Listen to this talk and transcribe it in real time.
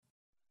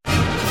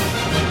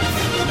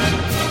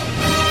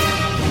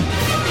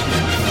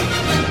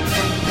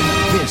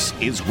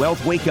is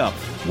Wealth Wake Up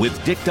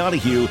with Dick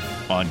Donahue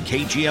on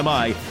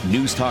KGMI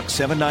News Talk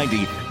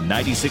 790,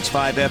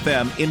 96.5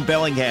 FM in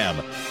Bellingham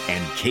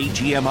and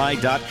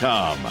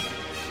KGMI.com.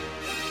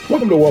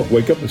 Welcome to Wealth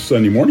Wake Up this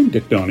Sunday morning.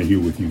 Dick Donahue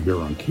with you here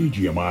on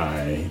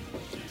KGMI.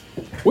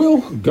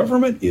 Well,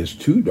 government is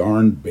too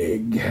darn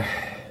big.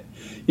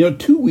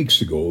 2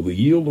 weeks ago, the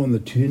yield on the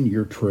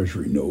 10-year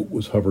Treasury note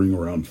was hovering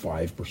around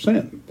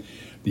 5%.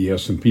 The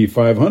S&P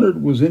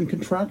 500 was in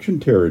contraction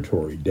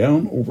territory,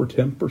 down over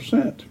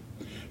 10%.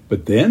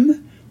 But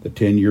then, the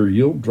 10-year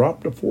yield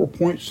dropped to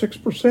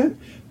 4.6%.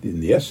 Then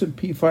the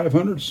S&P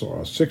 500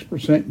 saw a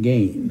 6%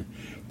 gain.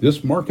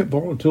 This market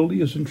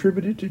volatility is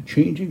attributed to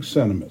changing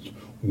sentiments.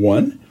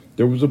 One,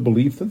 there was a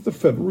belief that the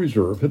Federal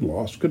Reserve had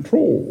lost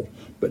control.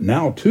 But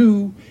now,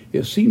 two,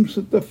 it seems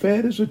that the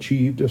Fed has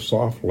achieved a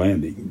soft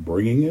landing,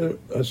 bringing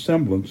a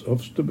semblance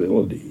of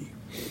stability.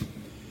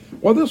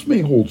 While this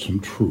may hold some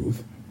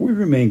truth, we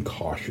remain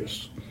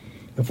cautious.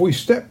 If we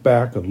step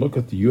back and look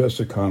at the U.S.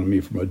 economy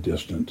from a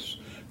distance,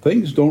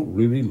 things don't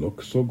really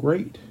look so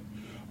great.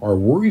 Our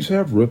worries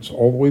have roots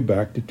all the way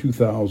back to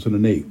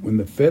 2008, when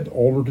the Fed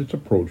altered its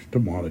approach to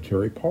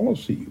monetary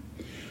policy.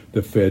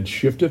 The Fed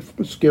shifted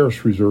from a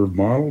scarce reserve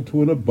model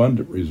to an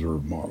abundant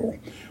reserve model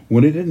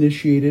when it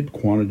initiated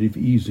quantitative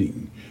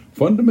easing,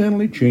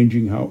 fundamentally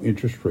changing how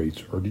interest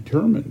rates are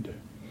determined.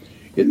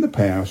 In the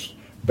past,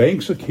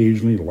 banks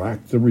occasionally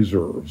lacked the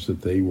reserves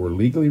that they were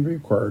legally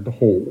required to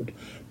hold,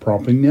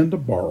 prompting them to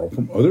borrow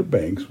from other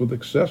banks with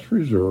excess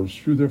reserves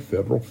through their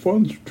federal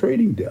funds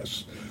trading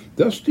desks,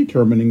 thus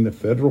determining the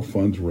federal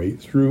funds rate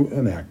through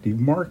an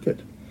active market.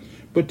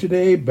 But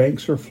today,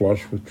 banks are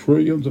flush with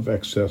trillions of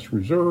excess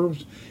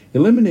reserves,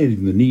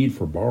 eliminating the need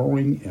for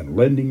borrowing and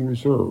lending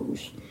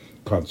reserves.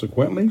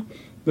 Consequently,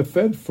 the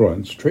Fed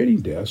funds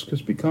trading desk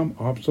has become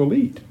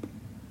obsolete.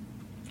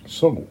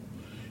 So,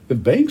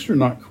 if banks are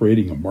not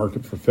creating a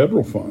market for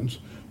federal funds,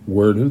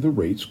 where do the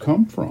rates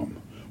come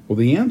from? Well,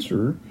 the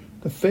answer,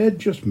 the Fed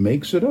just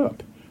makes it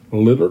up,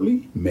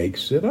 literally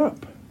makes it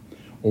up.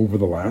 Over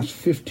the last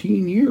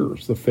 15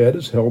 years, the Fed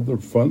has held their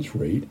funds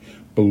rate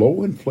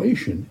below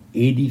inflation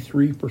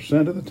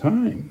 83% of the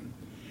time.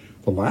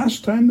 The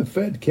last time the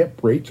Fed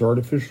kept rates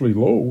artificially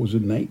low was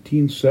in the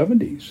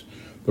 1970s.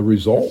 The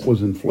result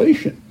was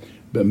inflation,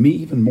 but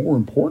even more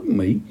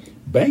importantly,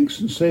 banks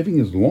and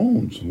savings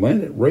loans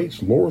lent at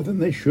rates lower than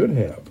they should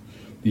have.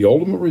 The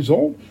ultimate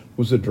result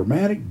was a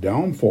dramatic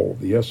downfall of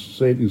the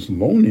savings and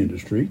loan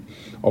industry,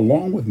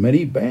 along with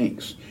many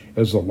banks,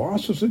 as the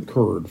losses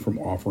incurred from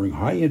offering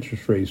high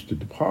interest rates to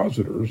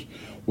depositors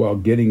while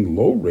getting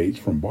low rates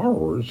from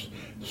borrowers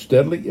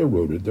steadily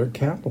eroded their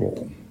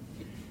capital.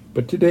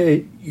 But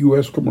today,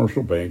 U.S.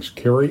 commercial banks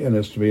carry an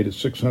estimated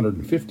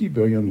 $650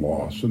 billion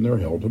loss in their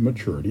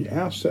held-to-maturity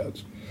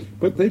assets,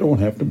 but they don't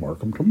have to mark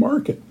them to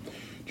market.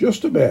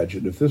 Just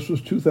imagine if this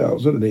was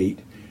 2008,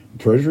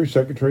 Treasury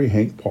Secretary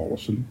Hank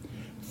Paulson,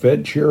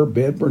 Fed Chair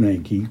Ben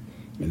Bernanke,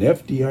 and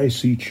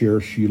FDIC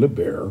Chair Sheila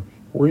Bair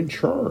were in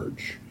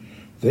charge.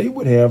 They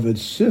would have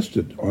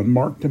insisted on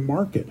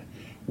mark-to-market.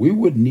 We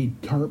would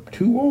need TARP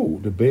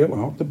 2.0 to bail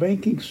out the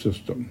banking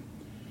system.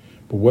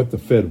 But what the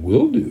Fed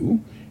will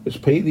do is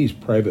pay these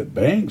private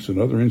banks and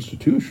other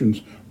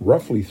institutions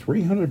roughly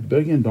 $300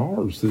 billion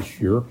this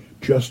year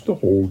just to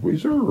hold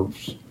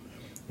reserves.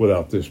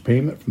 Without this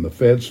payment from the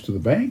Feds to the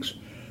banks,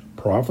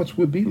 profits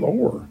would be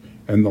lower,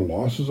 and the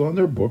losses on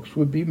their books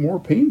would be more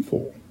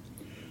painful.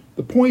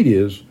 The point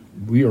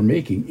we are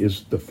making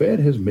is the Fed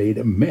has made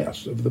a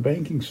mess of the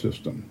banking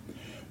system.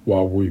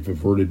 While we've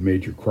averted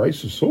major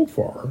crises so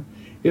far,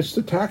 it's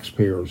the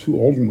taxpayers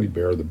who ultimately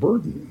bear the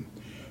burden.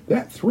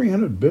 That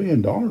 $300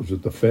 billion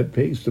that the Fed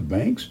pays to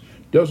banks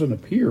doesn't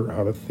appear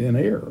out of thin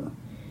air.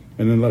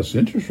 And unless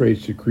interest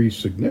rates decrease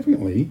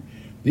significantly,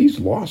 these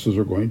losses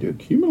are going to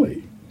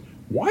accumulate.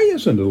 Why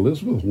isn't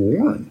Elizabeth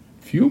Warren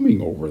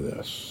fuming over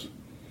this?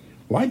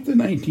 Like the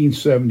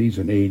 1970s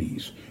and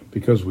 80s,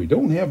 because we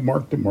don't have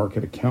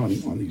mark-to-market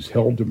accounting on these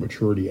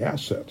held-to-maturity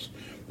assets,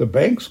 the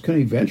banks can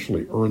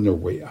eventually earn their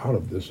way out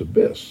of this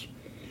abyss.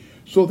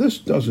 So this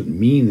doesn't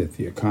mean that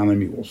the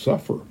economy will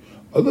suffer,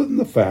 other than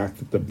the fact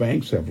that the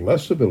banks have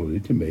less ability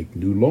to make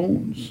new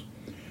loans.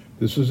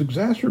 This is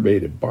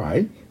exacerbated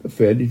by the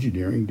Fed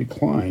engineering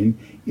decline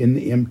in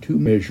the M2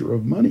 measure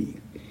of money.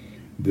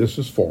 This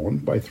has fallen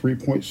by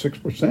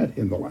 3.6%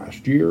 in the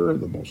last year,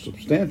 the most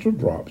substantial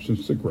drop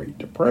since the Great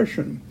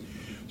Depression.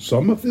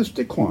 Some of this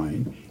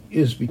decline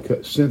is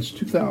because since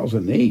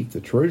 2008,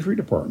 the Treasury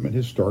Department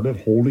has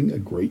started holding a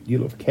great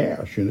deal of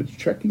cash in its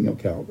checking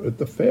account at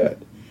the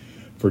Fed.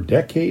 For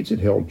decades, it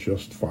held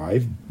just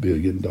 $5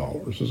 billion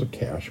as a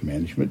cash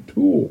management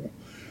tool.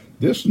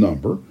 This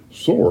number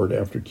soared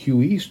after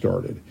QE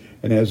started,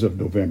 and as of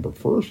November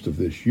 1st of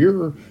this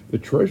year, the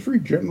Treasury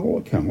General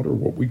Account, or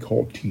what we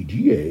call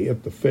TGA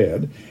at the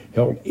Fed,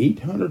 held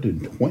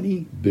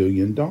 $820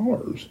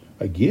 billion.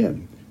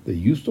 Again, they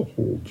used to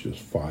hold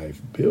just $5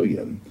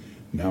 billion,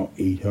 now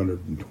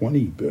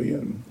 $820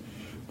 billion.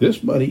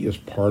 This money is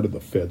part of the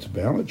Fed's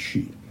balance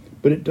sheet,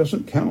 but it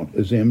doesn't count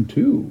as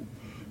M2.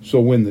 So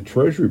when the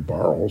Treasury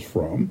borrows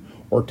from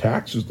or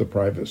taxes the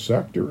private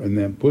sector and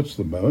then puts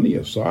the money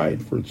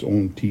aside for its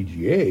own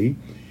TGA,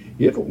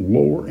 it'll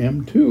lower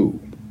M2.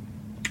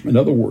 In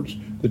other words,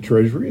 the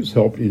Treasury has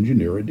helped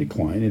engineer a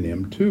decline in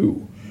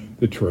M2.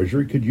 The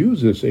Treasury could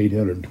use this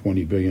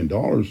 $820 billion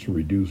to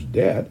reduce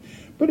debt,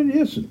 but it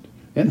isn't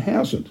and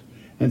hasn't.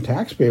 And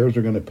taxpayers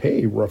are going to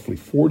pay roughly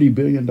 $40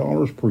 billion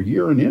per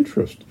year in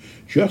interest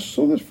just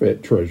so the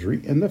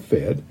Treasury and the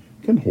Fed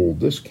can hold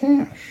this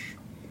cash.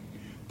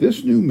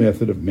 This new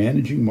method of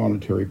managing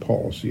monetary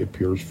policy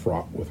appears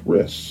fraught with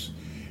risks.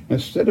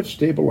 Instead of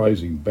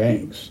stabilizing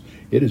banks,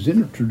 it has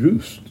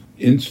introduced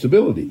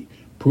instability,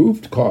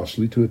 proved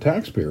costly to the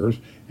taxpayers,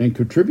 and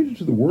contributed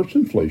to the worst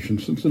inflation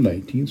since the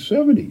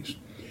 1970s.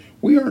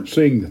 We aren't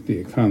saying that the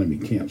economy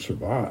can't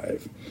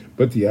survive,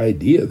 but the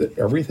idea that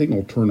everything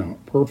will turn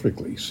out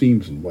perfectly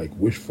seems like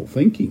wishful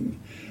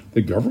thinking.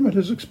 The government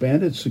has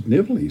expanded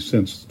significantly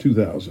since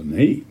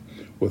 2008,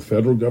 with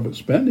federal government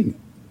spending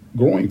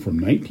growing from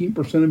 19%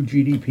 of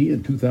GDP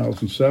in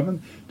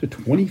 2007 to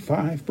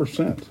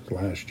 25%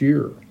 last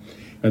year.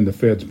 And the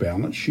Fed's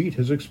balance sheet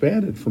has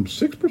expanded from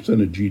 6%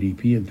 of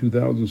GDP in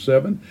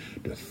 2007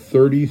 to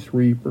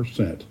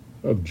 33%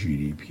 of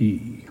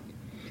GDP.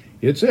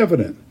 It's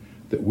evident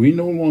that we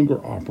no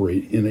longer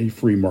operate in a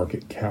free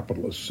market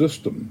capitalist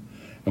system,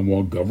 and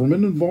while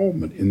government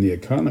involvement in the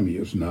economy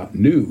is not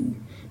new,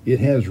 it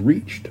has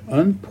reached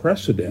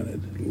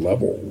unprecedented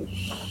levels.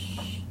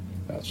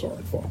 That's our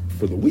thought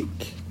for the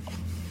week.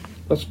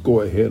 Let's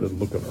go ahead and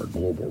look at our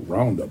global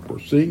roundup. We're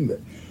seeing that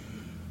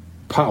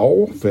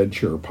Powell, Fed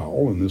Chair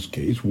Powell in this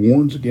case,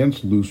 warns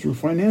against looser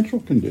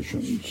financial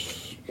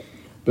conditions.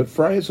 But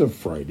as of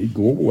Friday,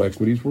 global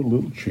equities were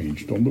little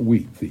changed on the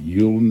week. The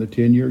yield in the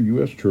 10-year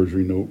U.S.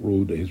 Treasury note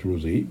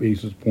rose 8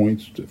 basis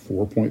points to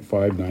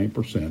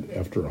 4.59%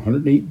 after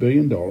 $108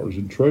 billion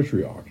in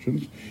Treasury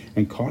auctions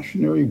and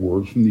cautionary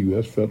words from the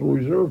U.S. Federal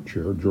Reserve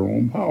Chair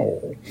Jerome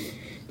Powell.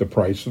 The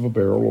price of a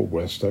barrel of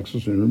West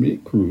Texas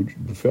Intermediate crude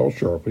fell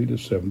sharply to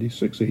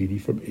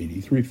 $76.80 from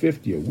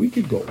 $83.50 a week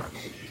ago.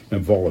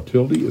 And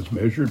volatility as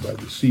measured by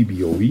the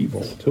CBOE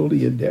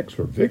Volatility Index,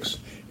 or VIX,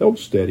 held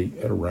steady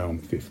at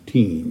around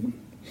 15.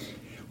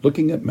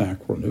 Looking at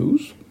macro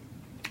news,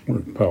 where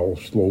Powell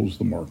slows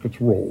the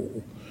market's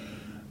roll.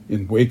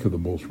 In wake of the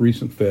most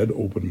recent Fed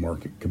Open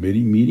Market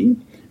Committee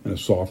meeting and a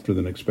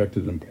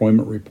softer-than-expected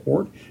employment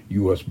report,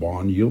 U.S.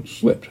 bond yields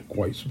slipped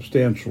quite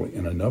substantially,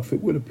 and enough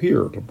it would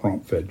appear to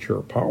prompt Fed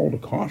Chair Powell to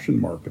caution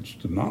markets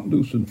to not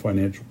loosen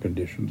financial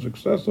conditions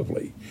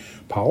excessively.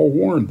 Powell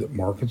warned that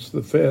markets of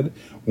the Fed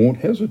won't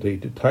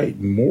hesitate to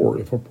tighten more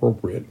if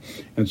appropriate,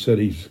 and said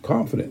he's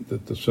confident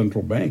that the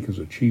central bank has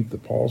achieved the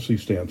policy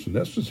stance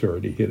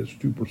necessary to hit its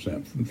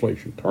 2%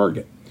 inflation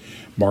target.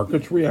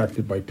 Markets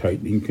reacted by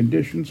tightening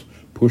conditions,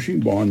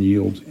 pushing bond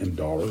yields and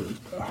dollar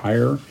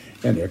higher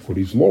and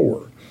equities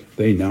lower.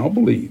 They now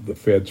believe the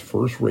Fed's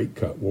first rate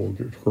cut will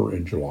occur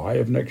in July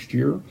of next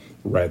year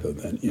rather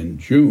than in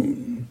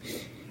June.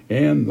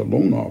 And the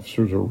loan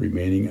officers are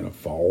remaining in a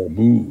foul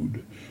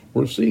mood.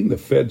 We're seeing the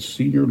Fed's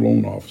senior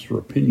loan officer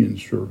opinion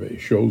survey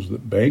shows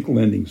that bank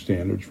lending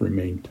standards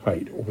remain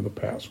tight over the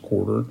past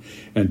quarter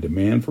and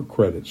demand for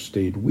credit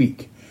stayed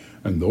weak.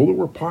 And though there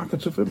were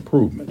pockets of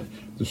improvement,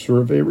 the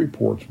survey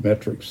reports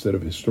metrics that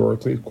have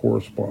historically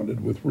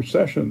corresponded with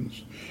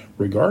recessions.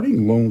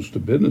 Regarding loans to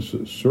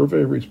businesses,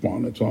 survey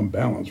respondents on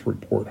balance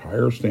report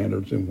higher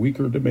standards and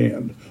weaker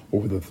demand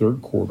over the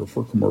third quarter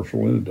for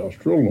commercial and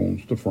industrial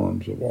loans to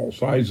firms of all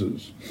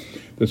sizes.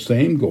 The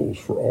same goes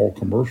for all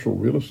commercial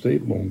real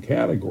estate loan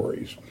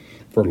categories.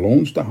 For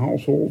loans to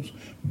households,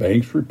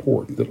 banks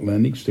report that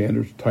lending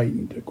standards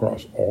tightened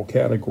across all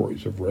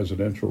categories of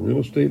residential real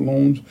estate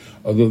loans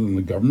other than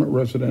the government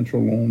residential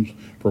loans,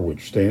 for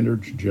which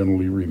standards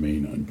generally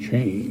remain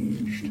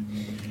unchanged.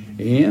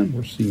 And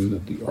we're seeing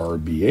that the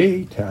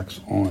RBA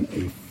tacks on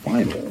a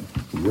final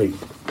rate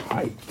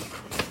hike.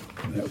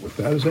 And what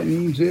that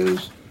means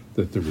is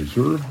that the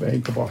Reserve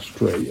Bank of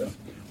Australia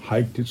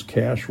hiked its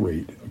cash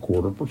rate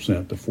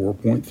 0.25% to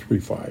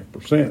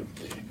 4.35%,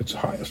 its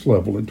highest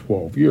level in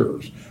 12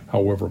 years.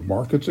 However,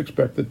 markets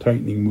expect the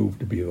tightening move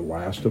to be the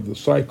last of the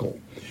cycle.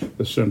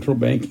 The central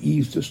bank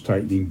eased its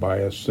tightening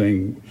bias,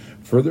 saying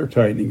further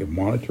tightening of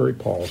monetary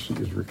policy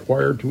is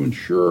required to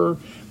ensure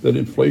that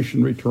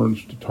inflation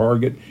returns to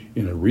target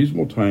in a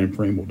reasonable time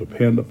frame will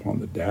depend upon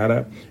the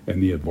data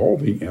and the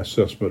evolving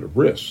assessment of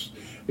risks,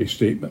 a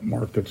statement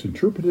markets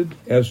interpreted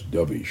as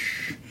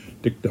dovish.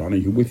 Dick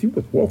Donahue with you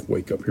with Wealth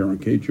Wake Up here on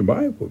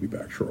KGMI. We'll be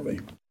back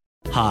shortly.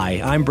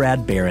 Hi, I'm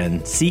Brad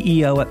Barron,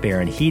 CEO at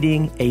Barron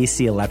Heating,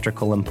 AC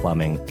Electrical, and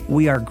Plumbing.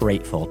 We are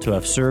grateful to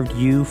have served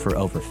you for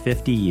over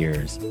 50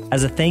 years.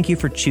 As a thank you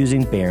for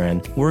choosing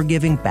Barron, we're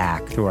giving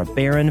back through our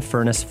Barron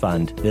Furnace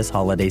Fund this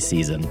holiday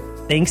season.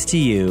 Thanks to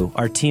you,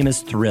 our team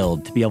is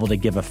thrilled to be able to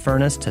give a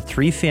furnace to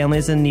 3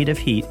 families in need of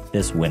heat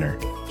this winter.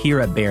 Here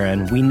at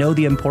Barron, we know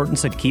the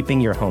importance of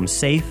keeping your home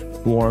safe,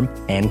 warm,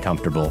 and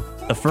comfortable.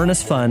 The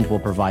Furnace Fund will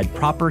provide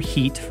proper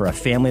heat for a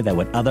family that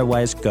would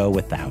otherwise go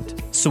without.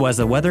 So as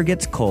the weather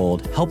gets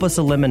cold, help us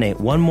eliminate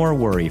one more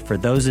worry for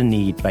those in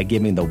need by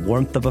giving the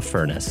warmth of a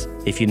furnace.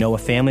 If you know a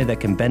family that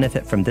can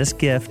benefit from this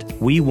gift,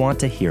 we want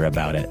to hear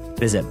about it.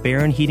 Visit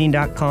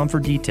barronheating.com for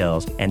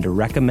details and to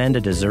recommend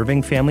a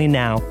deserving family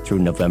now through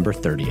November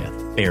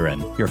 30th.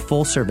 Barron, your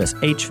full-service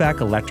HVAC,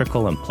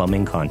 electrical, and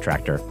plumbing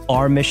contractor.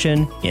 Our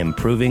mission,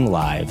 improving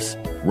lives.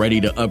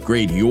 Ready to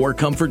upgrade your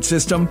comfort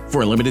system?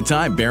 For a limited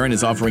time, Barron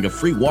is offering a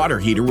free water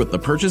heater with the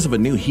purchase of a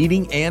new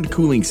heating and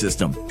cooling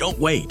system. Don't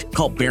wait.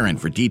 Call Barron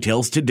for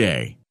details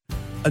today.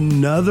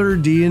 Another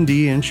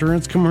D&D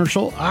insurance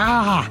commercial?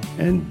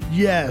 And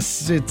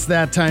yes, it's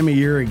that time of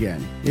year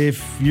again.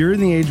 If you're in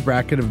the age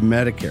bracket of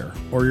Medicare,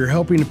 or you're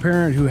helping a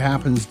parent who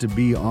happens to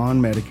be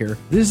on Medicare,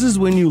 this is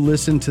when you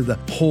listen to the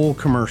whole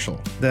commercial.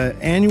 The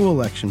annual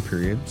election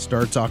period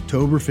starts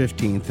October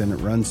 15th and it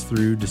runs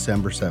through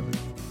December 7th.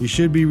 You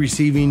should be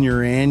receiving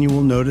your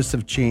annual notice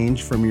of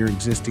change from your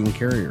existing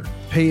carrier.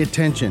 Pay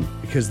attention,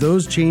 because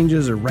those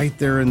changes are right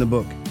there in the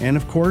book. And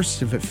of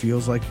course, if it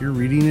feels like you're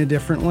reading a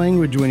different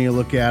language when you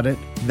look at it,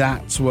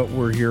 that's what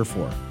we're here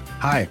for.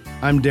 Hi,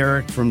 I'm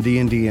Derek from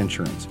D&D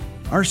Insurance.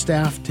 Our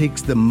staff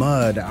takes the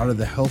mud out of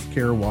the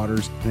healthcare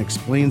waters and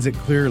explains it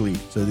clearly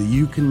so that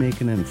you can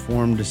make an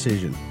informed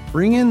decision.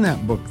 Bring in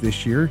that book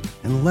this year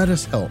and let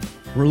us help.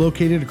 We're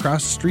located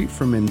across the street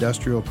from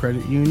Industrial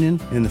Credit Union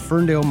in the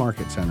Ferndale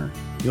Market Center.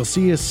 You'll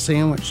see us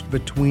sandwiched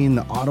between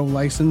the auto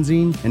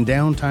licensing and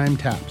downtime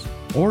taps.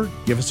 Or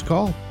give us a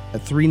call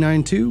at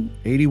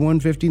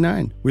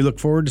 392-8159. We look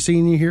forward to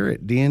seeing you here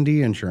at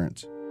D&D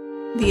Insurance.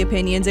 The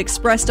opinions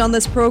expressed on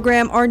this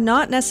program are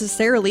not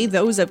necessarily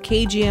those of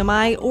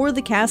KGMI or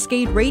the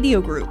Cascade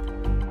Radio Group.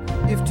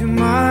 If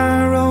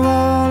tomorrow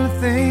all the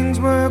things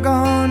were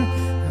gone,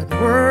 I'd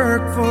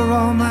work for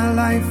all my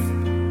life,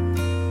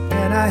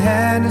 and I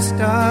had to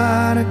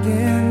start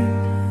again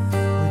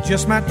with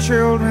just my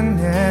children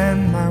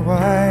and my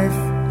wife.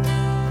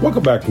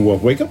 Welcome back to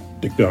Wealth Wake Up.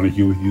 Dick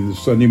Donahue with you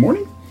this Sunday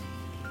morning.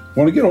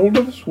 Want to get a hold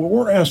of us? Well,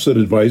 we're Asset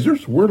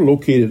Advisors. We're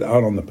located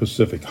out on the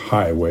Pacific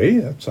Highway.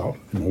 That's out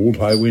on Old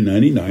Highway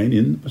 99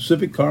 in the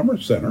Pacific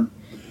Commerce Center,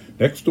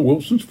 next to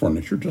Wilson's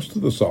Furniture, just to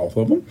the south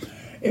of them.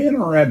 And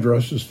our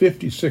address is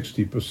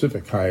 5060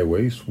 Pacific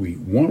Highway, Suite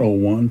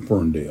 101,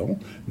 Ferndale,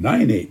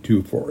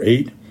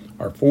 98248.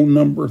 Our phone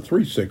number,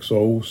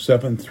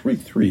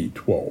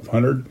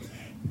 360-733-1200.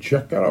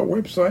 Check out our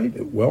website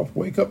at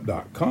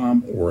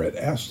wealthwakeup.com or at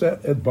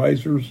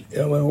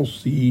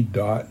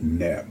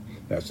assetadvisorsllc.net.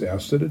 That's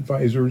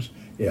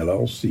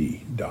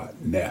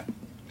assetadvisorsllc.net.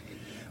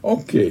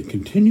 Okay,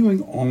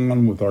 continuing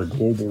on with our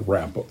global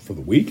wrap-up for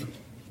the week.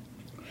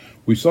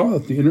 We saw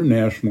that the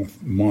International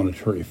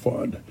Monetary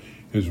Fund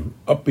is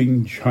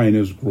upping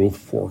China's growth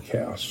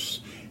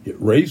forecasts. It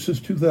raised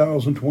its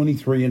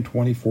 2023 and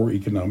 24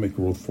 economic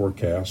growth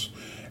forecasts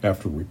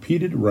after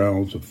repeated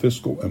rounds of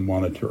fiscal and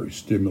monetary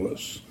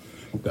stimulus.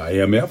 The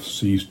IMF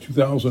sees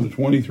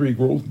 2023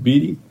 growth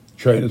beating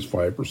China's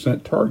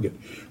 5% target,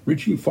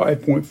 reaching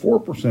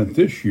 5.4%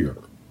 this year,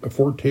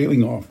 before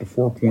tailing off to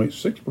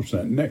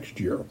 4.6%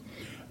 next year,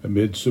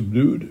 amid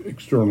subdued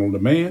external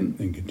demand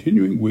and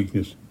continuing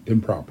weakness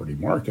in property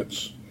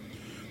markets.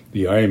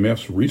 The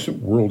IMF's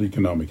recent World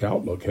Economic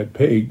Outlook had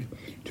pegged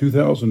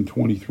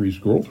 2023's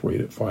growth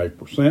rate at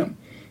 5%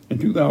 and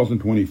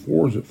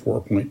 2024's at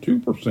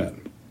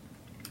 4.2%.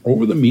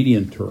 Over the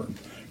medium term,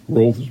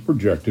 growth is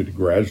projected to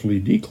gradually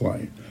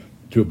decline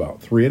to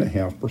about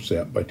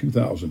 3.5% by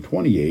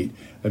 2028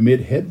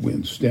 amid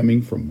headwinds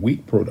stemming from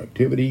weak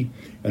productivity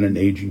and an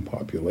aging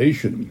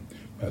population.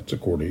 That's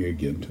according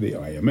again to the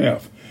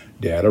IMF.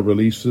 Data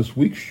released this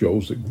week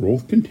shows that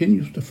growth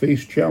continues to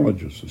face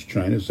challenges as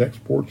China's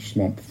exports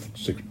slumped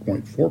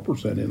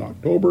 6.4% in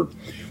October,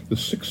 the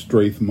sixth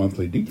straight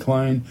monthly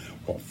decline,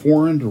 while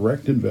foreign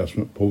direct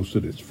investment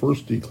posted its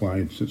first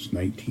decline since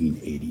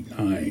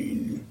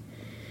 1989.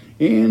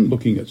 And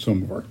looking at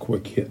some of our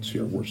quick hits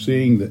here, we're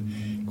seeing that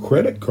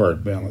credit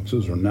card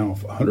balances are now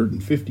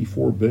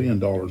 $154 billion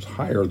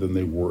higher than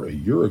they were a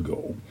year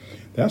ago.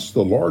 That's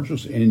the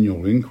largest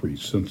annual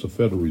increase since the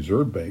Federal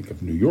Reserve Bank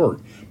of New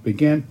York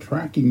began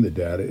tracking the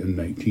data in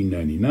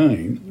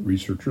 1999,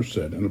 researchers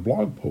said in a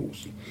blog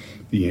post.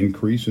 The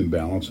increase in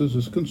balances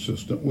is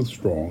consistent with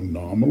strong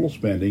nominal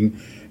spending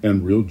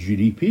and real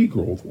GDP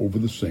growth over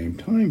the same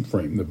time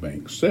frame, the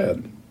bank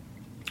said,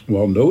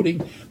 while noting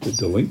that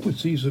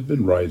delinquencies have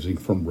been rising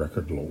from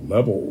record low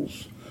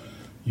levels.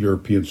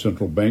 European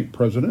Central Bank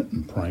President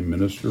and Prime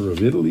Minister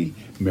of Italy,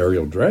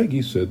 Mario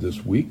Draghi, said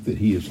this week that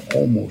he is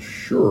almost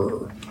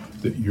sure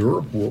that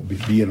Europe will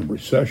be in a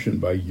recession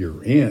by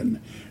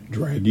year-end.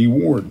 Draghi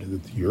warned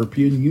that the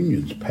European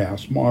Union's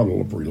past model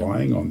of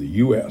relying on the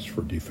U.S.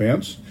 for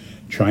defense,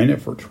 China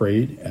for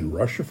trade, and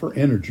Russia for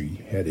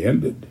energy had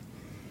ended.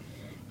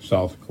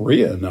 South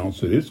Korea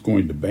announced that it's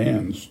going to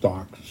ban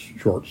stock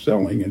short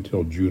selling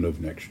until June of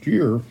next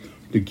year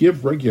to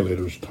give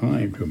regulators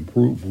time to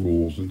improve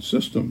rules and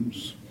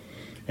systems.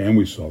 And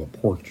we saw the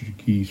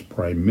Portuguese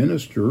Prime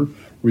Minister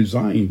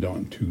resigned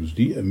on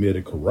Tuesday amid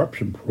a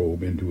corruption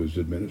probe into his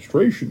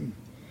administration.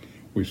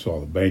 We saw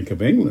the Bank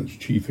of England's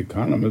chief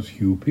economist,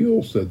 Hugh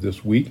Peel, said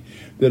this week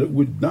that it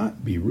would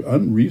not be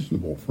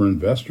unreasonable for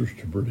investors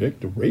to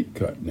predict a rate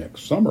cut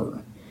next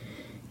summer.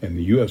 And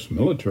the U.S.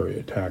 military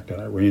attacked an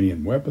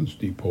Iranian weapons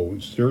depot in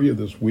Syria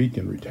this week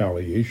in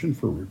retaliation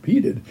for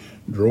repeated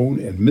drone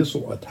and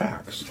missile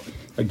attacks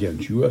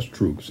against U.S.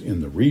 troops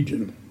in the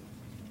region.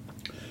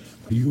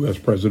 U.S.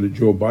 President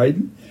Joe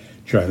Biden,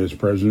 China's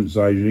President Xi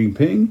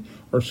Jinping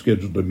are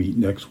scheduled to meet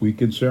next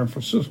week in San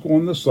Francisco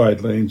on the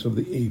sidelines of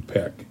the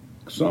APEC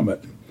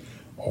summit.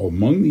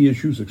 Among the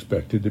issues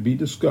expected to be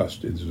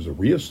discussed is a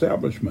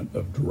reestablishment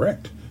of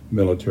direct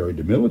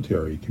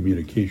military-to-military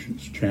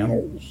communications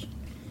channels.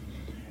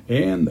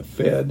 And the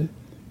Fed,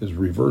 its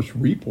reverse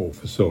repo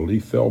facility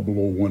fell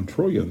below $1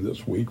 trillion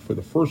this week for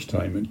the first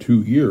time in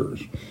 2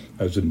 years,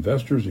 as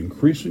investors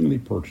increasingly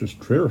purchased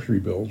Treasury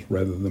bills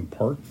rather than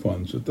park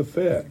funds at the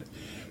Fed.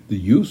 The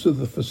use of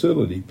the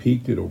facility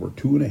peaked at over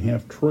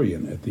 $2.5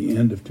 trillion at the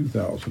end of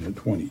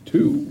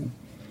 2022.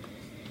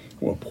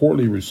 Well, a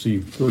poorly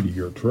received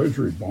 30-year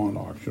Treasury bond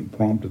auction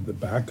prompted the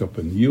backup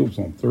in yields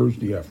on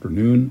Thursday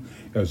afternoon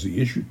as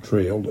the issue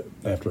trailed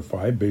after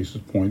 5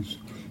 basis points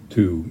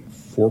to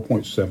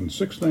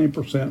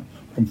 4.769%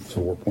 from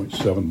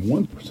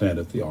 4.71%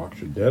 at the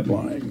auction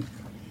deadline.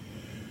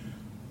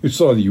 We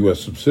saw the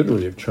U.S.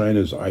 subsidiary of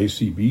China's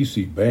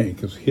ICBC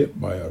Bank is hit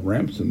by a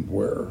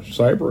ransomware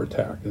cyber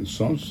attack, and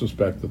some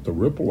suspect that the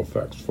ripple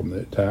effects from the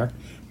attack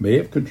may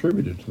have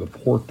contributed to the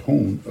poor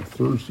tone of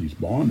Thursday's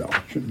bond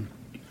auction.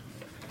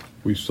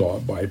 We saw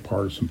a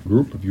bipartisan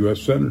group of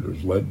U.S.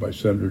 senators led by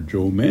Senator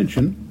Joe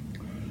Manchin,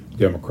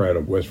 Democrat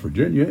of West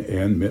Virginia,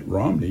 and Mitt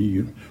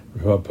Romney,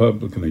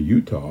 Republican of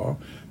Utah,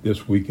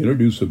 this week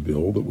introduce a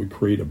bill that would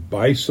create a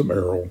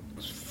bicameral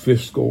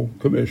fiscal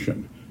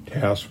commission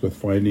tasked with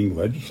finding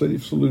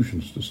legislative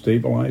solutions to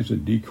stabilize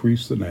and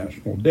decrease the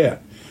national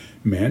debt.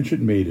 Manchin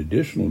made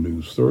additional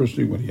news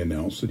Thursday when he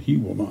announced that he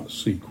will not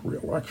seek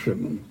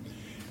re-election.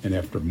 And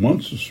after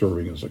months of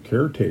serving as a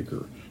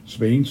caretaker,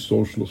 Spain's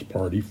Socialist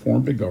Party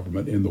formed a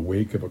government in the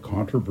wake of a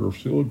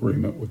controversial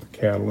agreement with the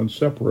Catalan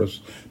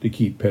separatists to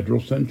keep Pedro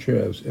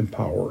Sanchez in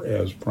power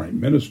as prime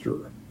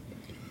minister.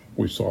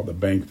 We saw the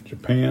Bank of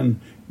Japan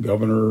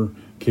Governor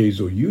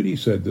Keizo Yudi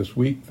said this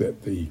week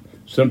that the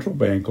central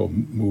bank will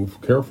move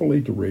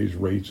carefully to raise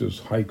rates as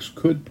hikes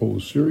could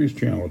pose serious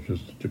challenges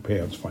to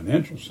Japan's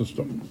financial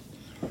system.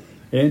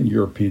 And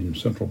European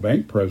Central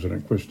Bank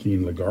President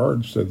Christine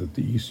Lagarde said that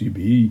the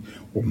ECB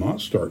will not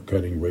start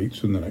cutting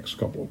rates in the next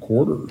couple of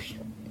quarters.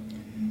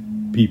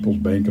 People's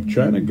Bank of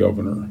China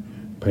Governor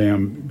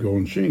Pam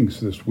Gongxing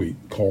this week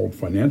called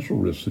financial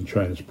risks in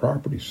China's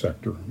property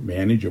sector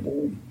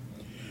manageable.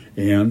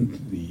 And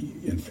the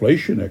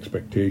inflation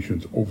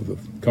expectations over the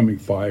coming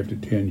 5 to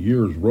 10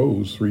 years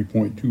rose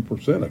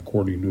 3.2%,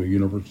 according to a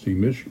University of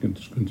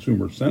Michigan's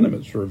Consumer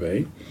Sentiment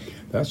Survey.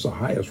 That's the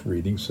highest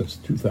reading since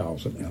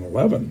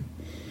 2011.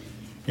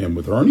 And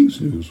with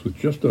earnings news, with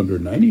just under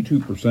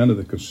 92% of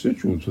the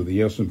constituents of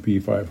the S&P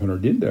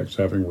 500 index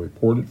having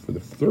reported for the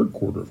third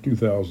quarter of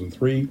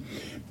 2003,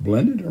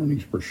 blended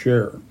earnings per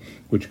share,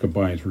 which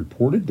combines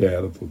reported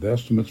data with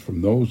estimates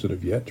from those that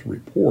have yet to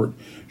report,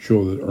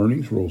 show that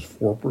earnings rose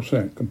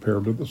 4%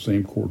 compared to the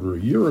same quarter a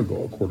year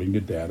ago, according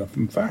to data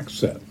from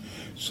FactSet.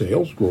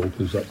 Sales growth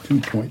is up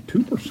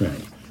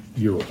 2.2%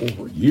 year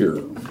over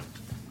year.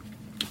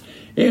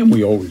 And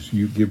we always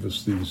give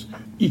us these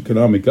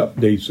economic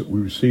updates that we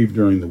receive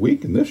during the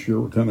week. And this year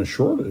we're kind of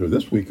short, or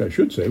this week I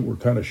should say, we're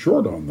kind of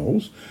short on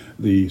those.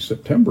 The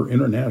September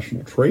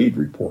International Trade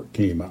Report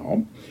came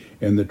out,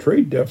 and the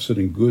trade deficit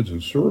in goods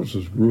and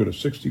services grew at a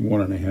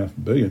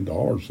 $61.5 billion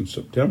in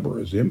September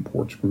as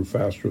imports grew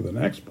faster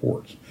than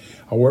exports.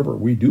 However,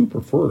 we do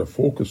prefer to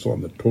focus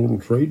on the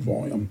total trade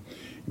volume,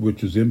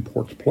 which is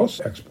imports plus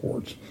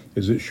exports,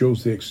 as it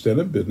shows the extent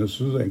of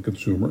businesses and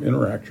consumer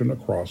interaction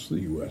across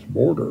the U.S.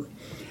 border.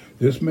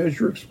 This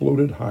measure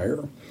exploded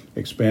higher,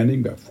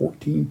 expanding by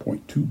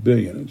 $14.2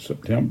 billion in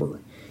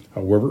September.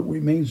 However, it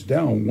remains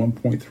down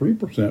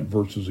 1.3%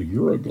 versus a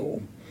year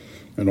ago.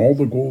 And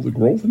although the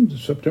growth in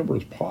September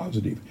is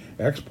positive,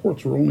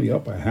 exports are only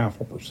up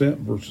 0.5%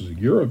 versus a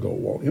year ago,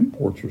 while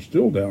imports are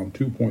still down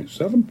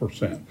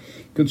 2.7%,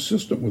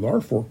 consistent with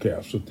our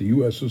forecast that the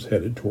U.S. is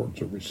headed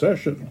towards a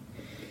recession.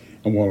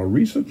 And while a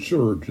recent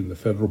surge in the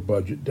federal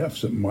budget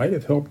deficit might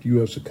have helped the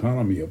U.S.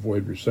 economy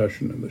avoid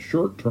recession in the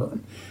short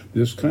term,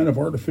 this kind of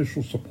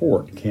artificial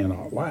support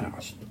cannot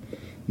last.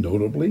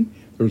 Notably,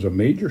 there's a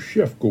major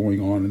shift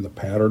going on in the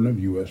pattern of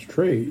U.S.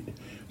 trade.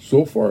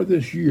 So far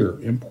this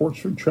year, imports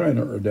from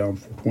China are down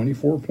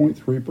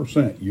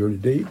 24.3%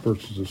 year-to-date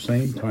versus the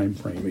same time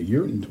frame a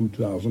year in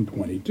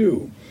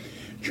 2022.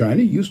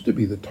 China used to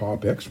be the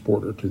top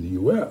exporter to the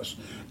U.S.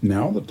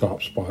 Now the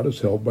top spot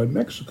is held by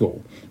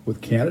Mexico,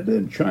 with Canada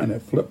and China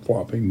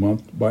flip-flopping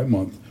month by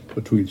month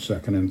between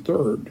second and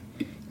third.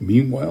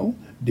 Meanwhile,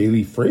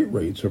 daily freight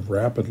rates have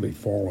rapidly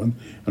fallen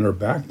and are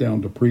back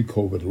down to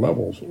pre-COVID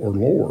levels or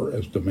lower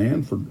as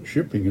demand for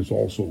shipping has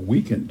also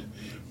weakened.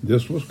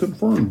 This was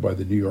confirmed by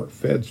the New York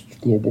Fed's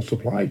Global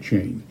Supply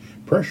Chain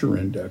Pressure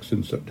Index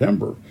in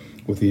September,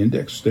 with the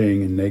index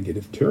staying in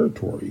negative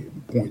territory,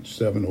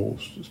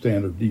 0.70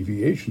 standard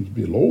deviations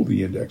below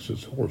the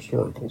index's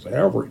historical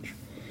average.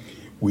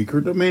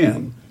 Weaker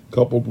demand,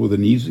 coupled with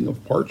an easing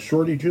of parts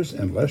shortages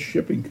and less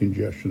shipping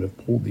congestion, have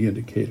pulled the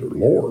indicator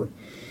lower.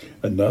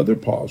 Another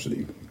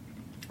positive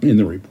in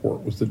the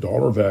report was the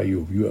dollar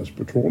value of U.S.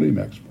 petroleum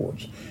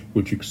exports,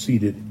 which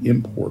exceeded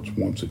imports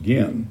once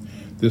again.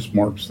 This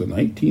marks the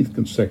 19th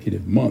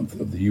consecutive month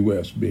of the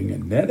U.S. being a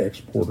net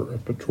exporter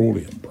of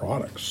petroleum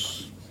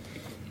products.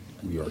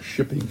 We are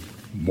shipping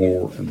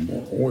more and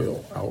more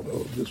oil out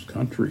of this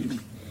country.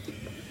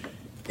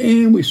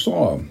 And we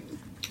saw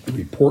a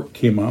report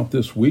came out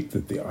this week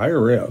that the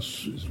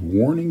IRS is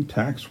warning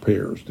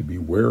taxpayers to be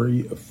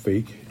wary of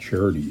fake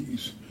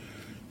charities.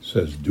 It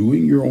says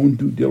doing your own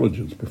due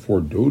diligence before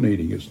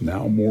donating is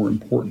now more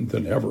important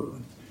than ever.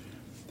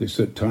 They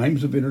said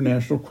times of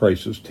international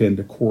crisis tend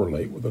to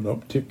correlate with an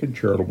uptick in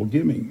charitable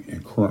giving,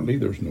 and currently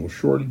there's no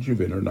shortage of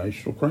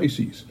international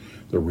crises.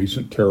 The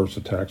recent terrorist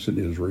attacks in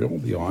Israel,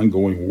 the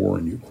ongoing war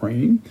in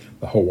Ukraine,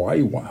 the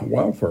Hawaii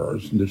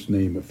wildfires, and just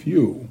name a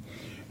few.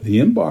 The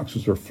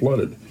inboxes are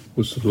flooded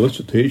with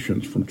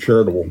solicitations from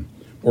charitable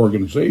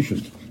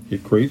organizations.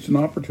 It creates an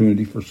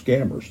opportunity for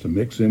scammers to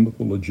mix in with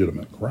the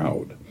legitimate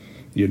crowd.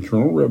 The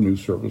Internal Revenue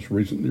Service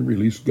recently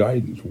released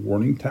guidance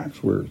warning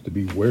taxpayers to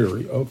be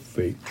wary of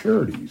fake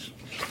charities.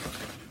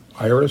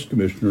 IRS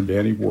Commissioner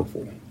Danny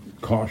Werfel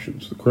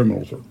cautions the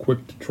criminals are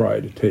quick to try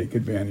to take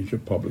advantage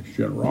of public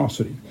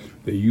generosity.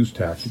 They use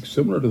tactics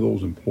similar to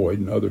those employed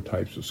in other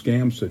types of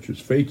scams, such as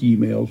fake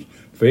emails,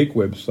 fake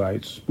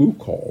websites, spoof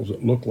calls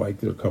that look like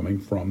they're coming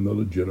from the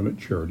legitimate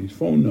charity's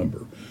phone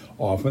number.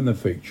 Often the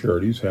fake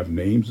charities have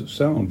names that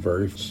sound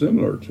very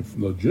similar to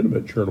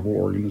legitimate charitable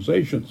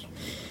organizations.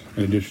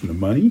 In addition to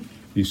money,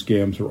 these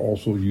scams are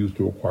also used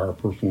to acquire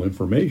personal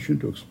information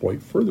to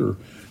exploit further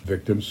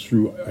victims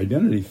through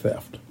identity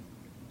theft.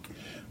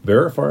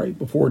 Verify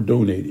before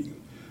donating.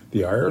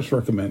 The IRS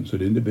recommends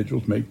that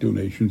individuals make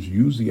donations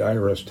use the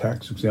IRS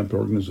Tax-Exempt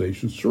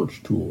Organization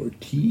Search Tool, or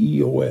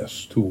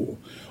TEOS tool,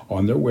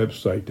 on their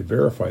website to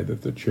verify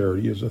that the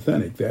charity is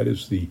authentic. That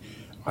is the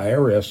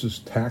IRS's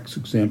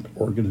Tax-Exempt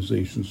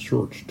Organization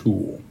Search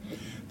Tool.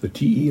 The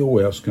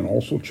TEOS can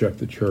also check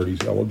the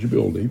charity's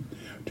eligibility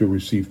to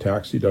receive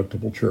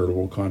tax-deductible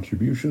charitable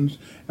contributions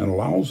and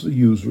allows the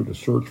user to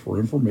search for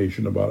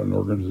information about an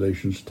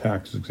organization's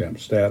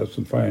tax-exempt status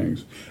and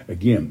filings.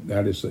 Again,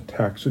 that is the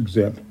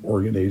Tax-Exempt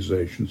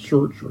Organization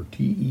Search, or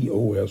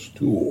TEOS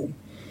tool.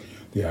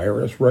 The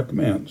IRS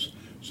recommends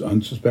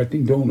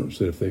unsuspecting donors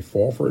that if they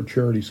fall for a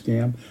charity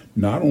scam,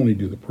 not only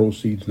do the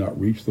proceeds not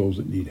reach those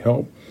that need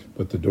help,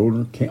 but the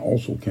donor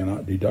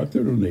cannot deduct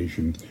their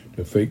donation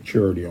to fake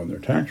charity on their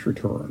tax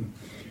return.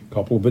 A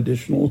couple of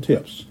additional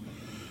tips.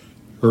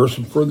 Here are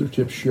some further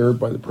tips shared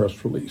by the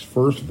press release.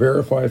 First,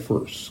 verify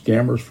first.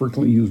 Scammers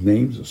frequently use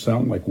names that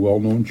sound like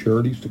well-known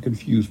charities to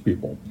confuse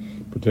people.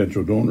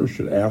 Potential donors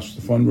should ask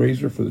the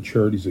fundraiser for the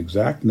charity's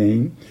exact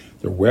name,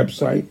 their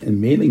website,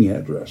 and mailing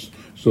address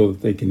so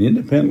that they can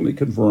independently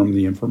confirm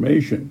the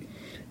information.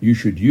 You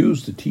should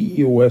use the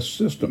TEOS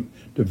system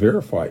to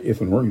verify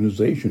if an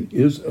organization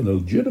is a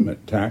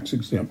legitimate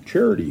tax-exempt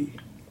charity.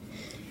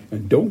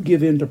 And don't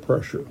give in to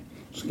pressure.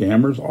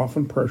 Scammers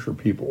often pressure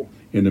people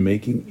into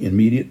making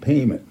immediate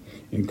payment.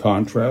 In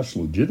contrast,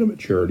 legitimate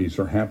charities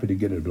are happy to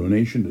get a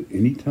donation at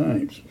any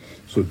time,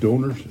 so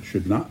donors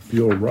should not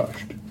feel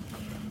rushed.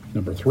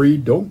 Number 3,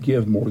 don't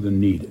give more than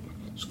needed.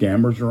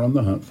 Scammers are on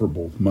the hunt for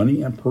both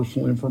money and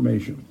personal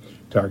information.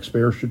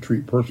 Taxpayers should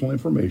treat personal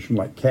information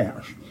like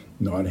cash,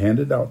 not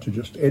handed out to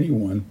just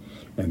anyone.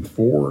 And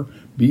 4,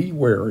 be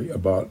wary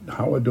about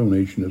how a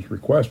donation is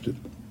requested.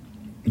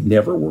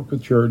 Never work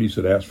with charities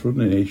that ask for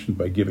donations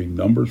by giving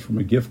numbers from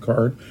a gift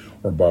card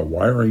or by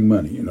wiring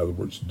money. In other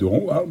words,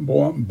 don't go out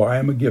and buy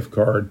them a gift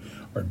card,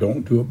 or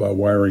don't do it by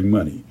wiring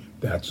money.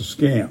 That's a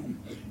scam.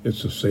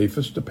 It's the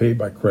safest to pay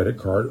by credit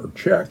card or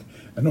check,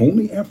 and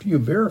only after you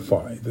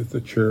verify that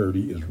the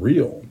charity is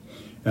real.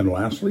 And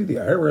lastly, the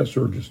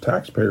IRS urges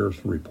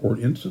taxpayers to report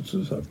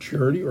instances of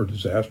charity or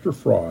disaster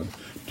fraud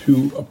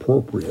to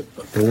appropriate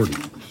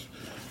authorities.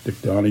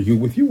 Dick Donahue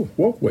with you with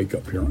Woke Wake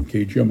Up here on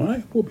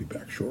KGMI. We'll be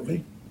back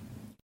shortly.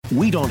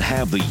 We don't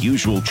have the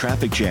usual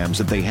traffic jams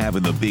that they have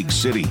in the big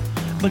city,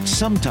 but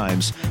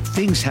sometimes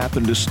things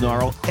happen to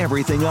snarl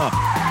everything up.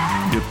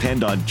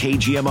 Depend on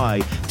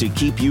KGMI to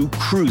keep you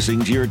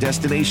cruising to your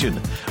destination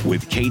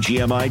with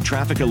KGMI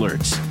traffic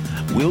alerts.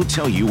 We'll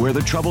tell you where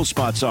the trouble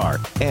spots are,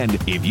 and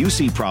if you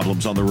see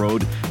problems on the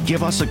road,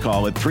 give us a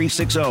call at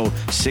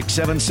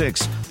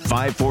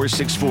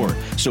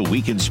 360-676-5464 so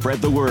we can spread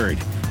the word.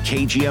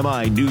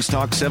 KGMI News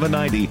Talk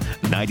 790,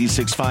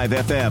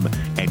 96.5 FM,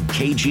 and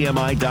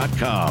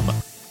KGMI.com.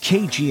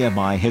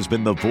 KGMI has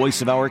been the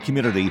voice of our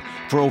community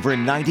for over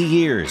 90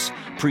 years,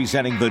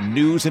 presenting the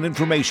news and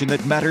information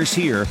that matters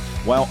here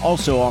while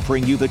also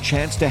offering you the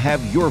chance to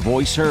have your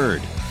voice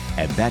heard.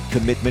 And that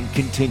commitment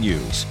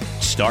continues.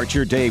 Start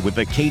your day with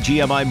the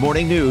KGMI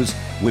Morning News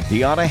with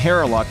Deanna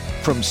Harrelot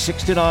from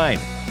 6 to 9.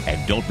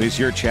 And don't miss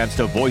your chance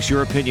to voice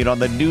your opinion on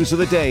the news of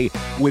the day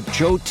with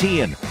Joe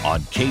Tian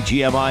on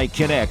KGMI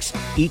Connects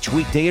each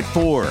weekday at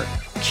 4.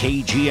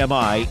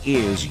 KGMI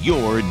is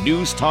your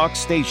news talk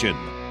station.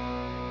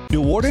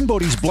 DeWarden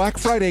Bodie's Black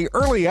Friday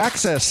Early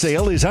Access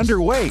Sale is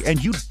underway,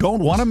 and you don't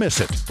want to miss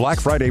it.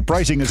 Black Friday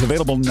pricing is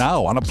available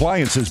now on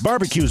appliances,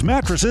 barbecues,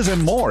 mattresses,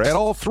 and more at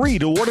all 3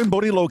 DeWarden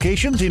Bodie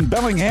locations in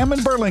Bellingham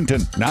and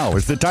Burlington. Now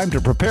is the time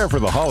to prepare for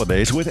the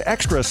holidays with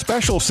extra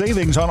special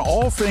savings on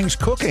all things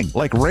cooking,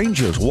 like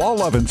ranges,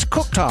 wall ovens,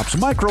 cooktops,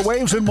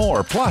 microwaves, and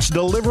more, plus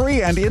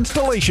delivery and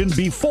installation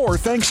before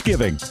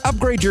Thanksgiving.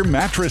 Upgrade your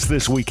mattress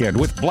this weekend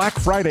with Black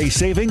Friday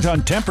savings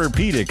on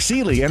Tempur-Pedic,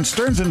 Sealy, and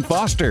Stearns &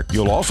 Foster.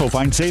 You'll also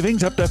find savings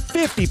up to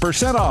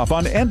 50% off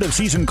on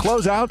end-of-season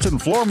closeouts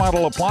and floor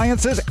model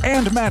appliances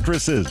and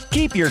mattresses.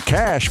 Keep your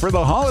cash for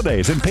the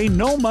holidays and pay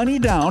no money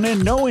down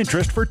and no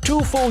interest for 2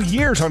 full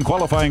years on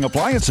qualifying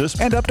appliances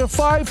and up to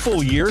 5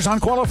 full years on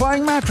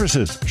qualifying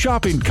mattresses.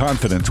 Shop in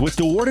confidence with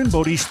DeWarden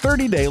Bodie's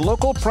 30-day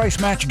local price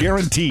match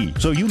guarantee,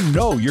 so you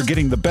know you're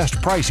getting the best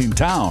price in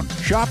town.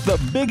 Shop the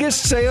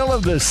biggest sale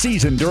of the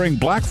season during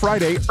Black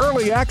Friday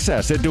Early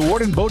Access at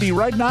DeWarden Bodie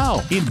right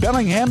now in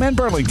Bellingham and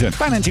Burlington.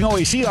 Financing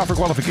OAC, offer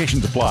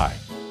qualifications apply.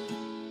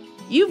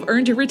 You've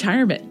earned your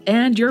retirement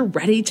and you're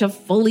ready to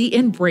fully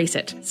embrace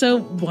it.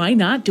 So why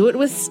not do it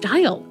with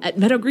style at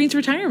Meadow Greens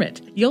Retirement?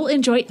 You'll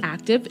enjoy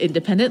active,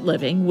 independent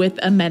living with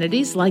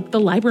amenities like the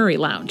library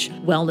lounge,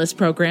 wellness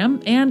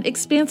program, and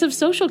expansive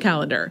social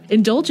calendar.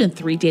 Indulge in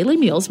 3 daily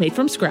meals made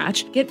from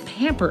scratch, get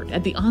pampered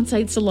at the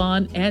on-site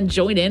salon, and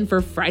join in for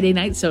Friday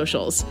night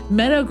socials.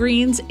 Meadow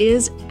Greens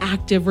is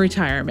active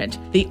retirement,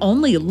 the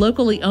only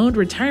locally owned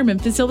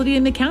retirement facility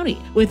in the county,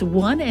 with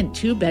 1 and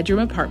 2 bedroom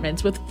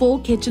apartments with full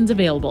kitchens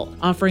available,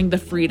 offering the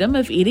freedom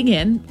of eating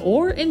in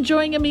or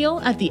enjoying a meal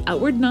at the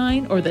Outward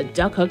 9 or the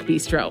Duck Hook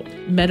Bistro.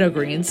 Meadow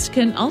Greens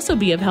can also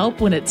be of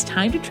help when it's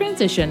time to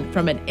transition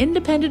from an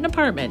independent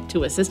apartment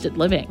to assisted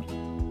living.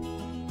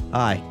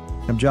 Hi,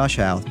 I'm Josh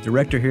Howe,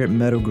 Director here at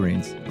Meadow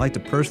Greens. I'd like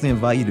to personally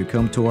invite you to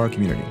come to our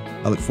community.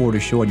 I look forward to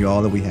showing you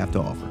all that we have to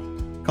offer.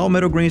 Call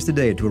Meadow Greens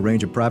today to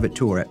arrange a private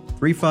tour at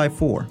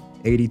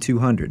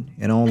 354-8200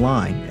 and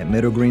online at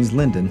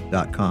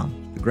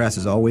meadowgreenslinden.com. The grass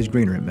is always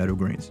greener at Meadow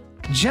Greens.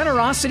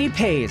 Generosity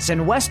pays,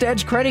 and West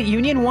Edge Credit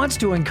Union wants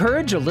to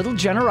encourage a little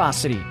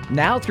generosity.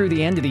 Now through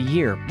the end of the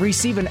year,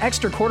 receive an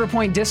extra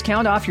quarter-point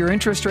discount off your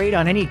interest rate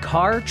on any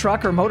car,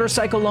 truck, or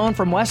motorcycle loan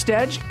from West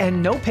Edge,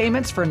 and no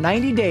payments for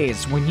 90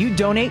 days when you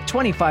donate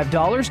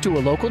 $25 to a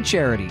local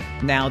charity.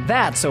 Now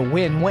that's a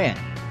win-win.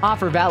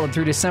 Offer valid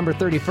through December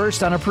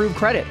 31st on approved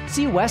credit.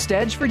 See West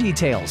Edge for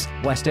details.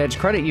 West Edge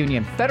Credit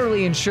Union,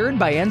 federally insured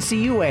by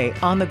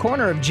NCUA, on the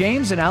corner of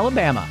James and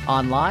Alabama.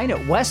 Online at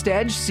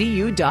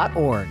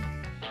westedgecu.org.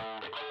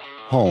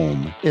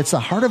 Home. It's the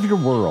heart of your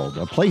world,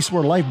 a place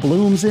where life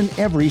blooms in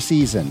every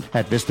season.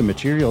 At Vista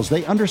Materials,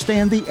 they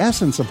understand the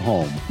essence of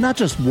home. Not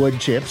just wood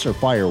chips or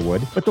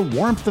firewood, but the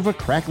warmth of a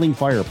crackling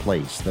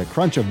fireplace, the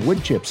crunch of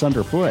wood chips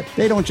underfoot.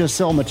 They don't just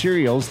sell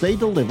materials, they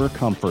deliver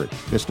comfort.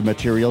 Vista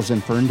Materials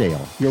in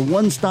Ferndale, your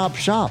one-stop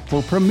shop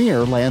for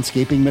premier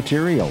landscaping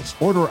materials.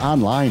 Order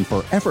online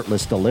for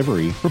effortless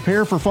delivery.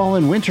 Prepare for fall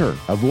and winter.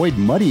 Avoid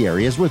muddy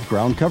areas with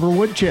ground cover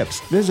wood chips.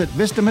 Visit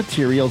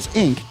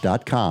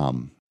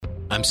VistaMaterialsInc.com.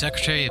 I'm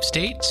Secretary of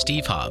State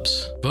Steve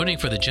Hobbs. Voting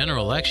for the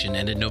general election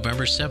ended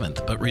November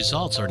 7th, but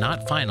results are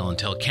not final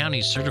until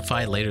counties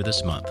certify later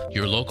this month.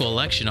 Your local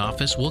election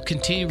office will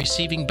continue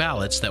receiving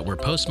ballots that were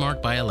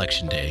postmarked by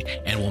Election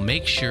Day and will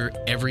make sure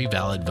every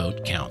valid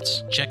vote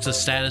counts. Check the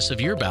status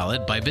of your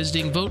ballot by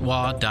visiting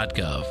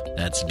votewa.gov.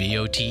 That's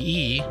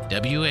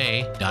votewa.gov.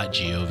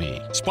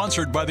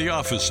 Sponsored by the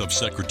Office of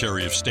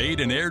Secretary of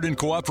State and aired in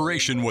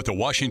cooperation with the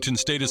Washington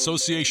State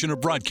Association of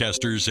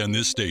Broadcasters and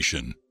this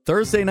station.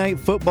 Thursday night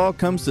football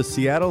comes to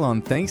Seattle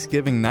on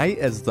Thanksgiving night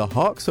as the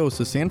Hawks host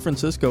the San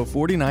Francisco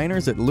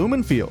 49ers at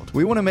Lumen Field.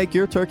 We want to make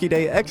your Turkey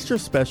Day extra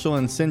special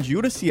and send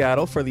you to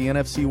Seattle for the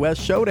NFC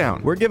West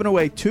Showdown. We're giving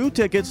away 2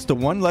 tickets to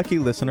 1 lucky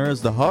listener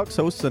as the Hawks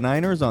host the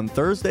Niners on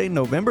Thursday,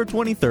 November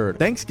 23rd,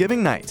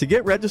 Thanksgiving night. To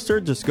get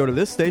registered, just go to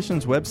this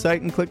station's website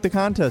and click the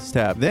Contest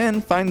tab.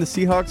 Then find the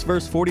Seahawks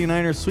vs.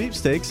 49ers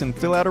sweepstakes and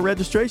fill out a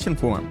registration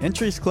form.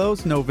 Entries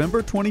close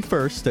November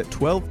 21st at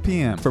 12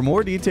 p.m. For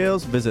more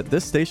details, visit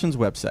this station's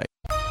website.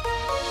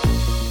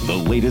 The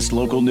latest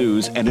local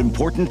news and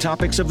important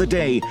topics of the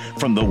day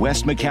from the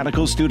West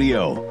Mechanical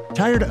Studio.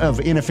 Tired of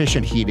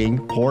inefficient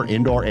heating, poor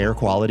indoor air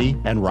quality,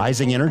 and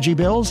rising energy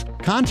bills?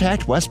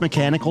 Contact West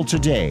Mechanical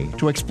today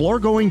to explore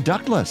going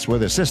ductless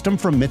with a system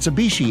from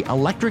Mitsubishi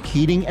Electric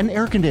Heating and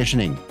Air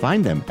Conditioning.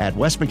 Find them at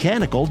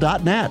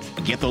westmechanical.net.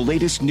 Get the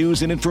latest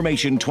news and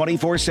information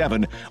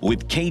 24/7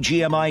 with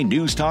KGMI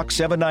News Talk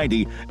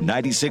 790,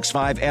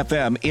 96.5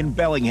 FM in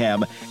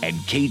Bellingham and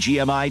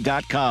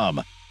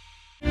KGMI.com.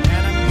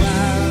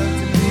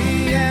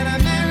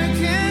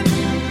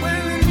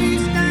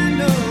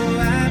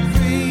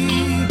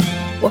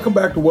 Welcome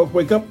back to Wealth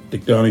Wake Up.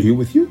 Dick Donahue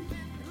with you.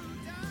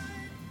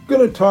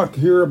 Going to talk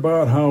here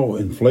about how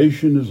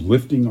inflation is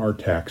lifting our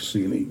tax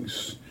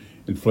ceilings.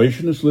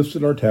 Inflation has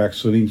lifted our tax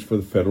ceilings for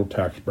the federal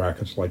tax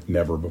brackets like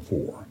never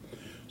before.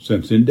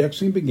 Since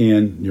indexing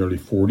began nearly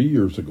 40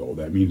 years ago,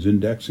 that means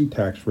indexing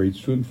tax rates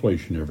to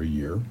inflation every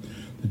year,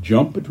 the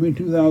jump between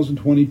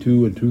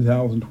 2022 and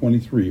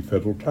 2023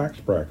 federal tax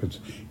brackets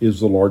is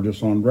the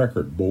largest on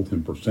record, both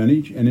in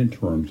percentage and in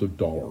terms of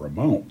dollar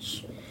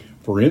amounts.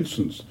 For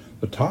instance,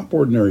 the top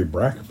ordinary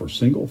bracket for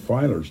single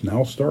filers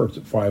now starts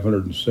at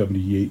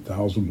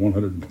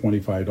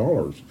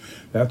 $578,125.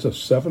 That's a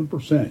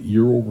 7%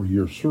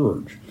 year-over-year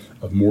surge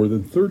of more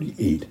than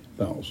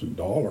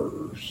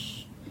 $38,000.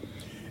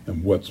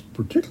 And what's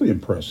particularly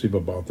impressive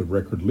about the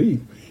record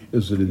leap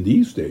is that in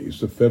these days,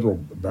 the federal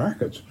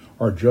brackets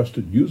are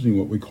adjusted using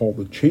what we call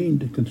the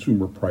Chained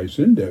Consumer Price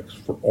Index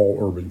for all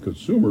urban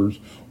consumers,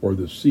 or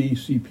the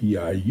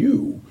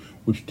CCPIU,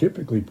 which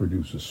typically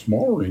produces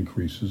smaller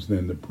increases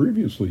than the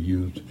previously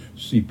used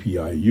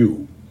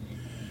CPIU.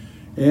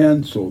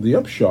 And so the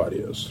upshot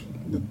is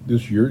that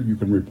this year you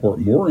can report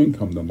more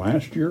income than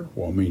last year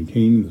while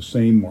maintaining the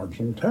same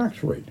marginal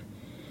tax rate.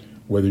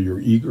 Whether you're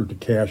eager to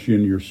cash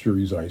in your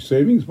Series I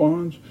savings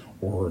bonds,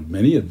 or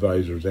many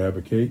advisors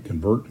advocate,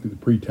 convert the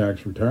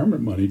pre-tax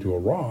retirement money to a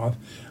Roth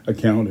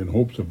account in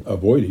hopes of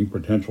avoiding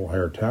potential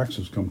higher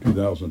taxes come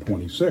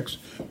 2026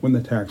 when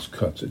the Tax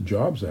Cuts and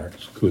Jobs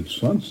Act could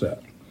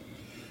sunset.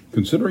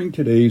 Considering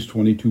today's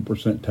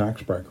 22%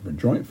 tax bracket for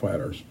joint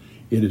filers,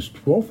 it is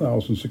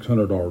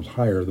 $12,600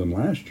 higher than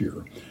last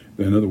year.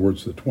 In other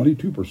words, the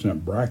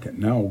 22% bracket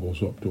now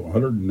goes up to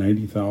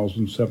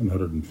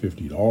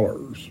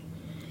 $190,750.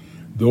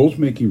 Those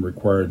making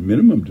required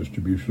minimum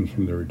distributions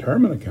from their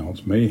retirement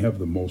accounts may have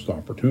the most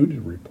opportunity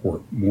to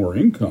report more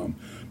income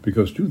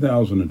because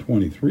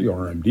 2023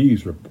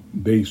 RMDs are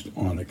based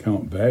on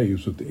account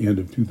values at the end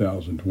of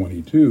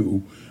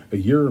 2022, a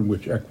year in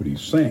which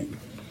equities sank.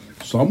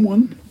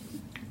 Someone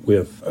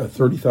with a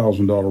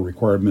 $30,000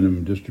 required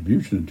minimum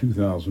distribution in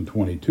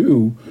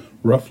 2022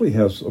 roughly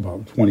has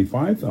about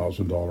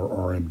 $25,000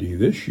 RMD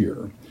this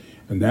year.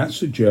 And that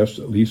suggests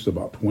at least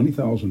about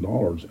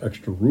 $20,000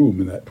 extra room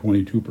in that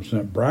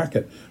 22%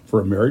 bracket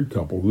for a married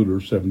couple that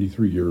are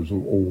 73 years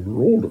old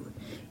or older,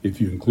 if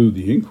you include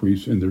the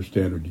increase in their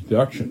standard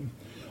deduction.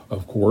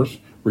 Of course,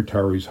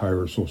 retirees'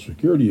 higher Social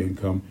Security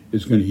income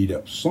is going to eat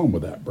up some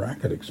of that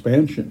bracket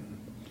expansion.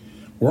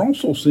 We're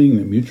also seeing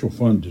that mutual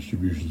fund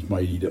distributions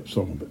might eat up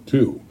some of it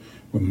too.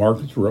 When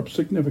markets were up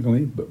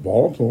significantly but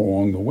volatile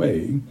along the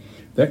way,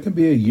 that can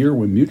be a year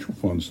when mutual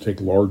funds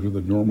take larger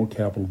than normal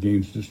capital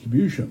gains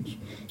distributions.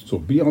 So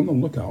be on the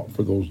lookout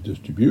for those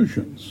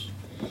distributions.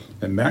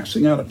 And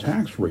maxing out a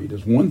tax rate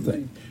is one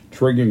thing.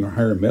 Triggering a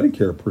higher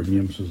Medicare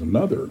premiums is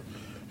another.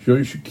 So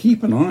you should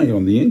keep an eye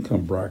on the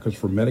income brackets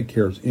for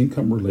Medicare's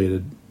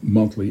income-related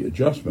monthly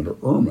adjustment, or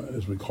IRMA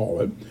as we call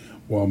it,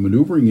 while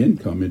maneuvering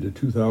income into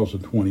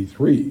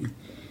 2023.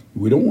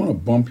 We don't want to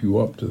bump you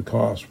up to the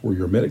cost where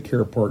your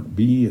Medicare Part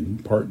B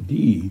and Part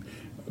D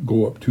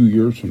go up 2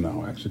 years from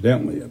now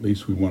accidentally. At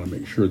least we want to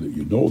make sure that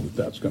you know that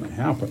that's going to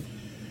happen.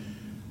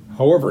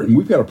 However, and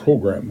we've got a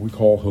program we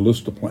call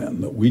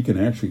Holistoplan that we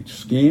can actually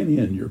scan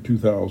in your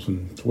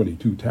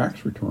 2022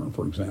 tax return,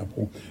 for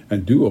example,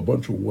 and do a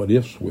bunch of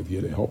what-ifs with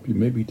you to help you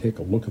maybe take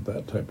a look at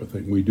that type of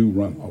thing. We do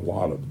run a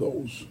lot of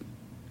those.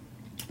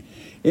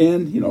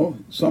 And,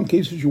 some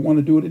cases you want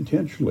to do it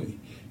intentionally.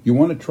 You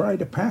want to try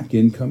to pack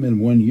income in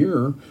 1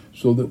 year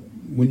so that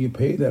when you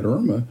pay that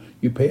IRMA,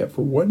 you pay it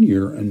for 1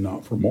 year and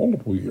not for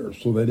multiple years.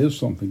 So that is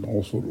something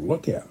also to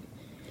look at.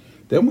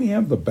 Then we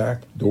have the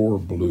backdoor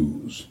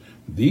blues.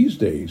 These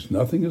days,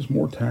 nothing is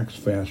more tax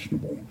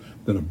fashionable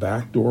than a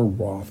backdoor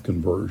Roth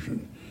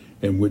conversion,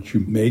 in which you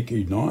make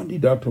a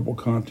non-deductible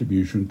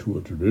contribution to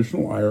a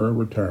traditional IRA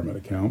retirement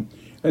account,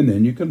 and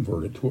then you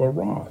convert it to a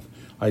Roth,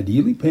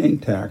 ideally paying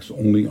tax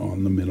only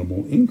on the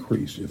minimal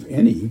increase, if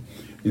any,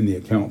 in the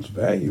account's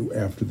value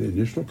after the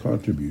initial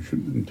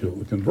contribution until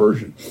the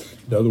conversion.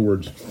 In other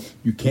words,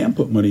 you can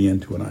put money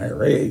into an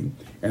IRA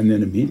and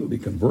then immediately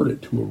convert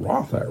it to a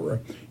Roth IRA,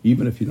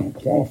 even if you don't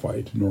qualify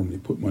to normally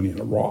put money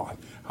in a Roth.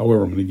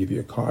 However, I'm going to give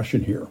you a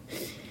caution here.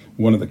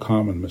 One of the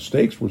common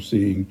mistakes we're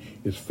seeing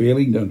is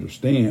failing to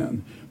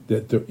understand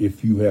that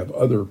if you have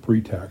other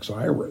pre-tax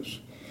IRAs.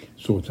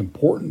 So it's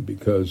important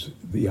because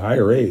the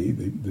IRA,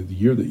 the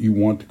year that you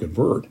want to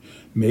convert,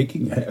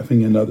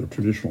 having another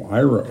traditional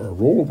IRA or a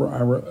rollover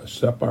IRA, a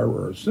SEP IRA,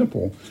 or a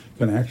simple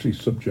can actually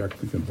subject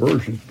the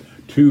conversion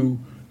to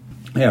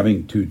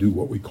having to do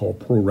what we call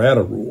pro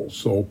rata rules.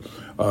 So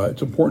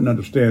it's important to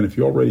understand if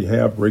you already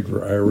have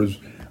regular IRAs,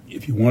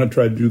 if you want to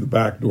try to do the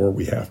back door,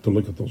 we have to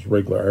look at those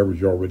regular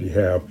IRAs you already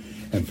have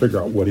and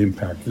figure out what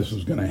impact this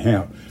is going to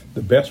have.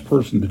 The best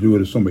person to do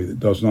it is somebody that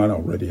does not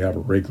already have a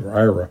regular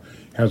IRA,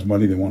 has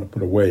money they want to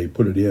put away,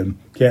 put it in,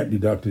 can't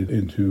deduct it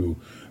into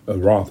a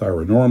Roth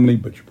IRA normally,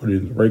 but you put it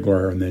in the regular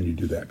IRA and then you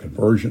do that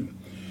conversion.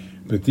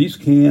 But these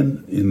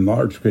can, in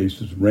large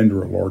cases,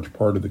 render a large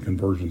part of the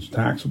conversions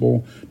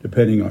taxable,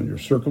 depending on your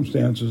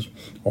circumstances,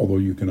 although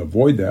you can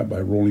avoid that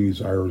by rolling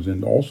these IRAs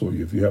in also.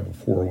 If you have a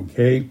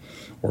 401k,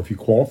 or if you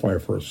qualify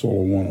for a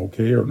solo 1OK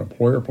or an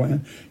employer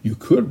plan, you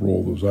could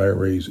roll those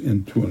IRAs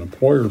into an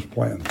employer's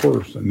plan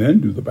first and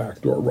then do the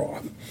backdoor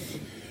Roth.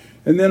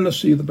 And then let's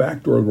see, the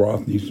backdoor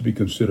Roth needs to be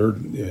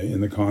considered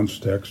in the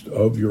context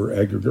of your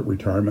aggregate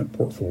retirement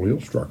portfolio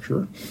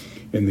structure.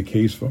 In the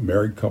case of a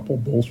married couple,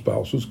 both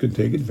spouses can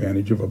take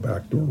advantage of a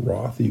backdoor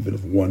Roth even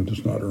if one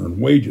does not earn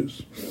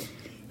wages.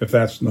 If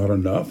that's not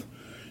enough,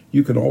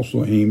 you can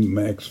also aim to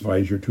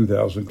maximize your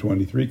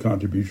 2023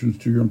 contributions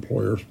to your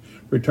employer's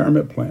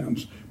retirement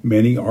plans.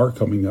 Many are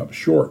coming up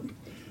short.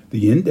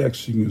 The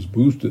indexing has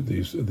boosted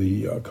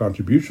the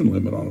contribution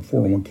limit on a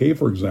 401k,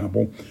 for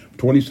example,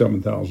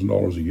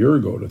 $27,000 a year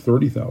ago to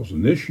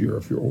 $30,000 this year.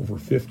 If you're over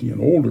 50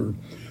 and older,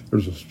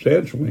 there's a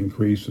substantial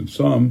increase, and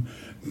some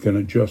can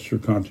adjust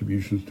your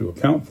contributions to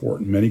account for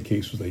it. In many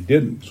cases, they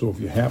didn't. So if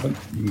you haven't,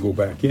 you can go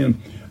back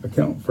in,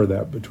 account for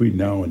that between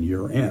now and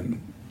year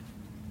end.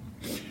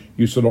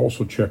 You should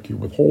also check your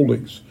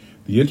withholdings.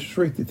 The interest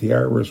rate that the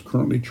IRS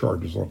currently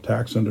charges on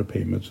tax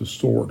underpayments is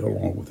soared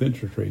along with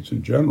interest rates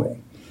in general.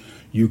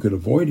 You could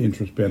avoid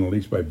interest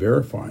penalties by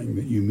verifying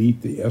that you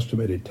meet the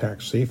estimated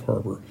tax safe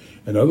harbor.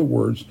 In other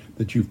words,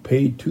 that you've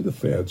paid to the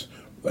feds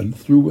and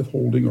through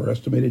withholding or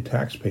estimated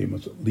tax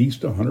payments at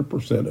least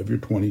 100% of your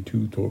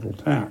 22 total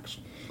tax,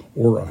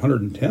 or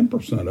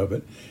 110% of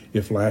it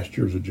if last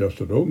year's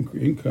adjusted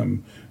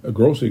income,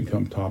 gross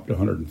income topped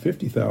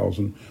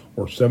 $150,000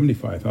 or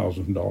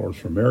 $75,000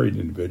 for married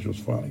individuals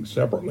filing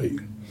separately.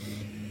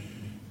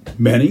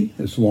 Many,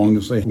 as long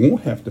as they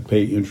won't have to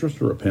pay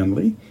interest or a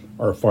penalty,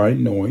 are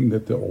fine knowing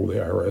that they'll owe the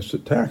IRS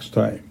at tax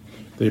time.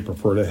 They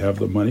prefer to have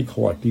the money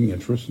collecting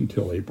interest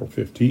until April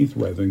 15th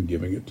rather than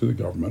giving it to the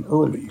government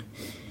early.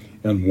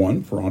 And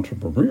one, for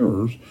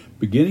entrepreneurs,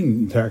 beginning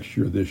in tax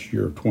year this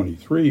year,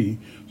 23,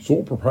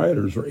 sole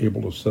proprietors are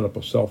able to set up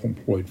a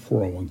self-employed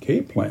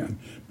 401k plan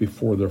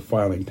before their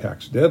filing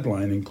tax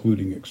deadline,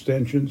 including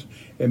extensions,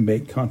 and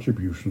make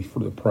contributions for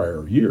the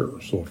prior year.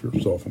 So if you're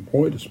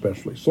self-employed,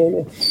 especially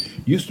solo,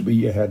 used to be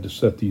you had to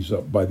set these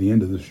up by the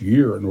end of this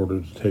year in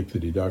order to take the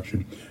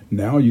deduction.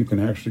 Now you can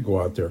actually go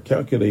out there,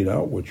 calculate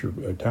out what your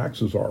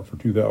taxes are for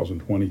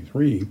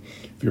 2023.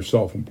 If you're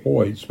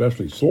self-employed,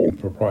 especially sole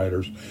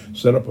proprietors,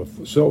 set up a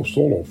solo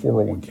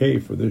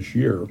 401k for this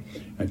year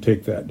and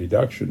take that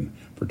deduction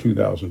for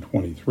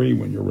 2023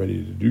 when you're ready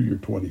to do your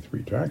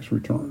 23 tax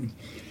return.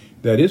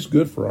 That is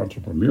good for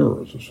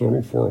entrepreneurs. A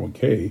solo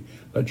 401k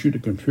lets you to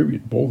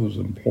contribute both as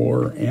an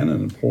employer and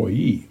an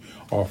employee,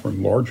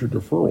 offering larger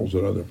deferrals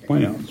than other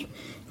plans.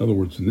 In other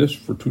words, in this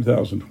for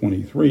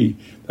 2023,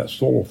 that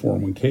solo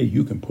 401k,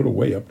 you can put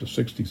away up to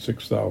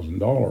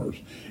 $66,000.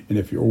 And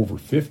if you're over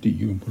 50,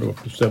 you can put up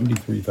to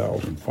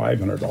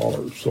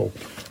 $73,500. So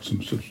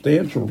some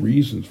substantial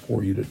reasons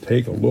for you to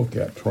take a look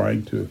at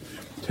trying to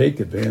take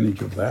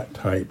advantage of that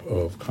type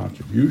of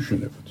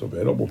contribution if it's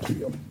available to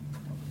you.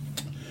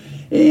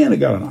 And I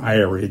got an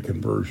IRA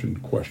conversion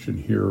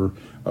question here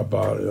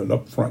about an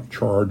upfront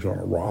charge on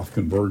a Roth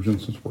conversion.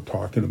 Since we're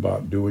talking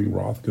about doing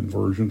Roth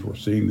conversions, we're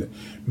seeing that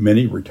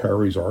many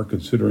retirees are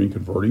considering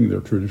converting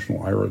their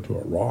traditional IRA to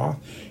a Roth.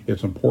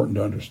 It's important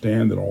to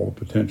understand that all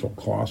the potential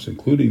costs,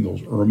 including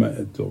those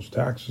IRMA, those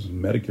taxes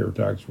and Medicare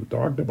taxes we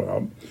talked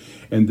about,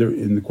 and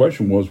the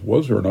question was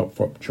there an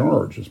upfront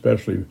charge,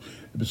 especially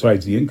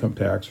besides the income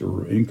tax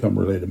or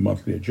income-related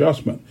monthly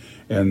adjustment?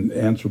 And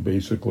the answer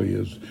basically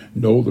is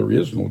no, there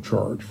is no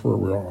charge for a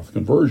Roth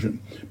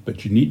conversion,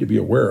 but you need to be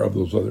aware of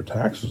those other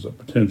taxes that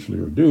potentially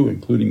are due,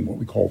 including what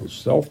we call the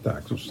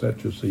self-taxes,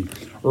 such as the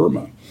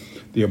IRMA.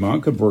 The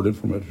amount converted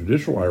from a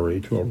traditional IRA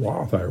to a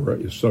Roth IRA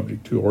is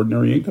subject to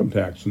ordinary income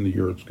tax in the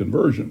year it's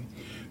conversion.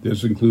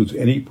 This includes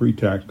any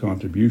pre-tax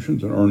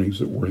contributions and earnings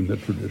that were in the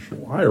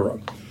traditional IRA.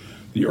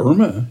 The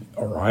IRMA,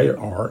 or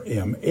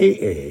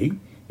IRMAA,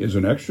 is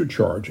an extra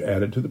charge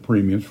added to the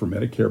premiums for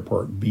Medicare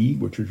Part B,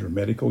 which is your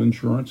medical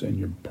insurance, and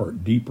your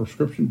Part D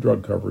prescription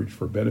drug coverage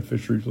for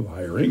beneficiaries with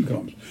higher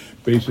incomes.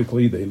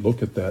 Basically, they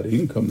look at that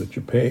income that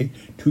you pay.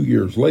 2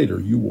 years later,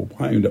 you will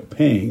wind up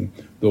paying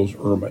those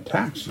IRMA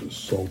taxes.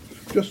 So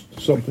just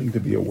something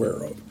to be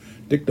aware of.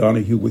 Dick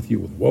Donahue with you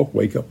with Wealth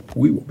Wake Up.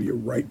 We will be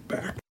right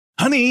back.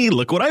 Honey,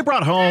 look what I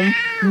brought home.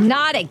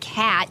 Not a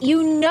cat.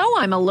 You know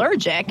I'm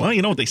allergic. Well,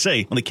 you know what they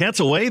say. When the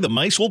cat's away, the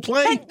mice will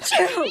play.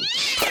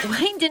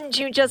 Why didn't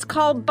you just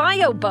call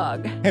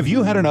BioBug? Have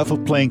you had enough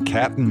of playing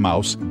cat and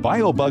mouse?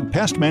 BioBug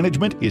Pest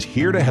Management is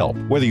here to help.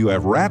 Whether you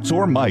have rats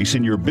or mice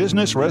in your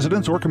business,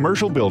 residence, or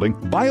commercial building,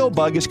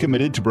 BioBug is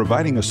committed to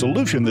providing a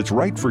solution that's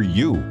right for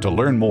you. To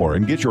learn more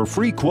and get your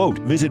free quote,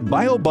 visit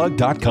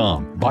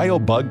biobug.com.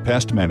 BioBug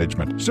Pest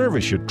Management.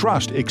 Service you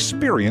trust,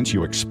 experience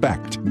you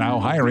expect. Now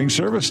hiring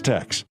service techs.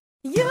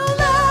 You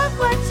love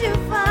what you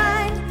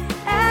find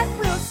at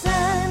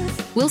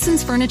Wilson's.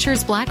 Wilson's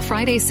Furniture's Black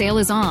Friday sale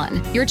is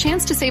on. Your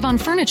chance to save on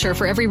furniture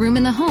for every room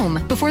in the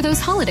home before those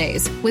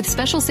holidays, with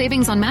special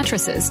savings on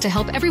mattresses to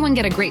help everyone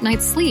get a great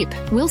night's sleep.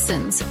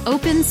 Wilson's,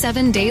 open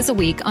 7 days a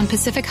week on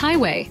Pacific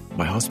Highway.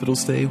 My hospital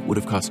stay would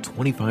have cost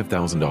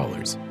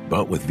 $25,000,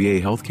 but with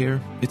VA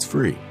healthcare, it's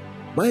free.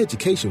 My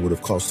education would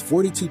have cost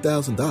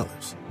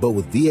 $42,000, but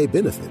with VA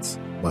benefits,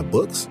 my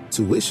books,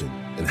 tuition,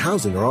 and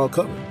housing are all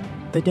covered.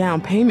 The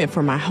down payment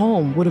for my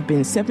home would have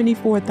been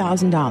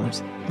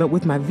 $74,000, but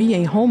with my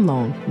VA home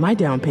loan, my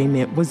down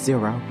payment was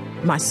 $0.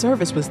 My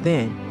service was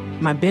then.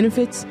 My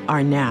benefits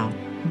are now.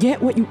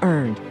 Get what you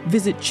earned.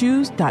 Visit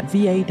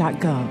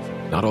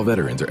choose.va.gov. Not all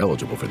veterans are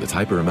eligible for the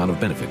type or amount of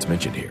benefits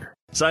mentioned here.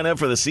 Sign up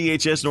for the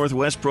CHS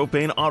Northwest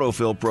Propane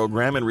Autofill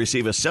program and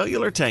receive a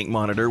cellular tank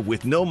monitor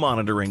with no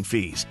monitoring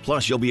fees.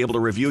 Plus, you'll be able to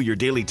review your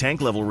daily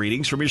tank level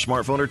readings from your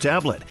smartphone or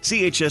tablet.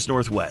 CHS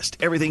Northwest,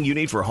 everything you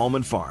need for home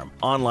and farm.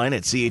 Online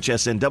at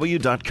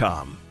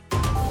chsnw.com.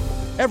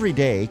 Every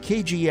day,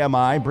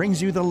 KGMI brings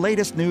you the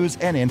latest news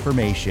and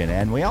information,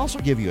 and we also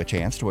give you a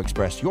chance to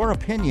express your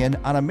opinion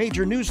on a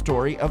major news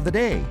story of the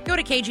day. Go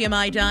to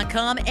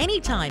KGMI.com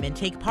anytime and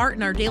take part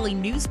in our daily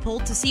news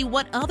poll to see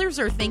what others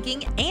are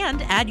thinking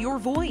and add your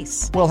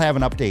voice. We'll have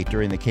an update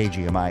during the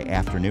KGMI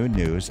afternoon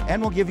news, and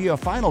we'll give you a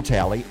final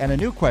tally and a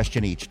new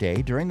question each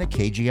day during the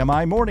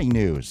KGMI morning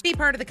news. Be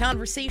part of the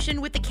conversation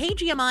with the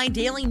KGMI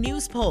Daily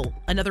News Poll,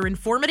 another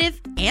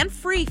informative and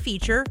free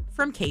feature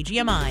from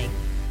KGMI.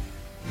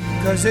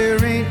 'Cause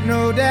there ain't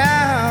no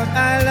doubt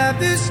I love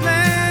this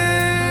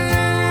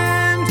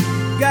land.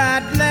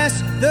 God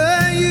bless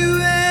the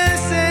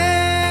USA.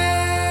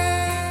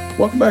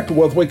 Welcome back to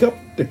Wealth Wake Up.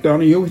 Dick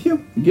Donahue with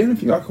you. Again,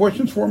 if you got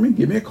questions for me,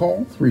 give me a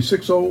call,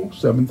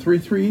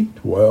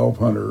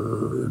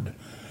 360-733-1200.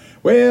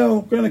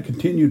 Well, we're going to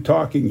continue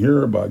talking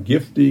here about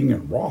gifting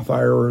and Roth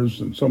IRAs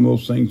and some of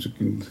those things you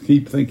can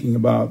keep thinking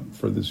about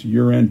for this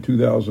year-end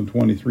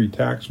 2023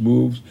 tax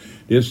moves.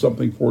 It is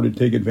something for you to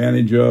take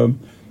advantage of.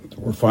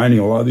 We're finding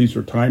a lot of these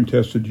are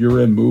time-tested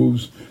year-end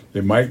moves.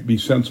 They might be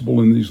sensible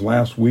in these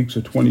last weeks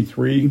of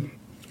 23,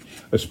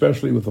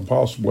 especially with the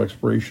possible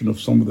expiration of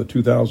some of the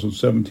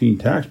 2017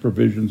 tax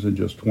provisions in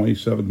just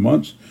 27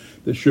 months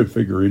that should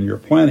figure in your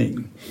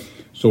planning.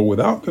 So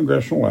without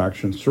congressional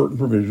action, certain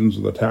provisions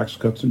of the Tax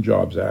Cuts and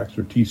Jobs Act,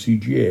 or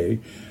TCJA,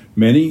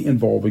 many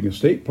involving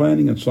estate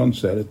planning and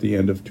sunset at the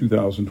end of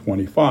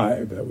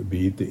 2025. That would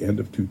be at the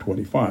end of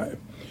 2025.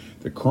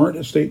 The current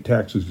estate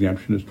tax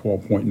exemption is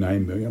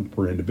 $12.9 million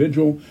per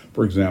individual.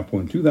 For example,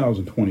 in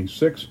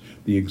 2026,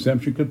 the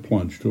exemption could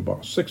plunge to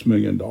about $6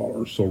 million.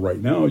 So right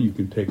now, you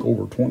can take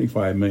over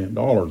 $25 million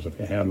if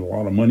you had a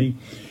lot of money.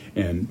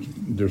 And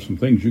there's some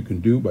things you can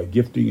do by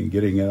gifting and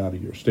getting it out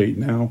of your state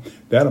now.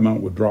 That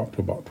amount would drop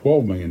to about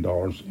 $12 million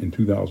in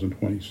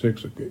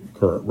 2026 at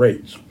current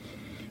rates.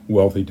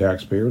 Wealthy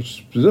taxpayers,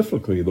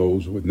 specifically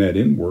those with net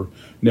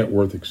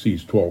worth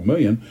exceeds $12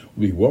 million,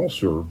 will be well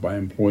served by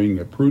employing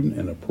a prudent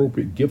and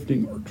appropriate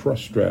gifting or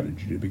trust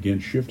strategy to begin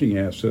shifting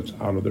assets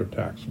out of their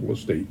taxable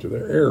estate to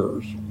their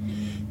heirs.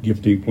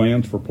 Gifting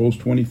plans for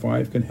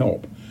post-25 can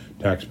help.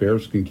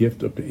 Taxpayers can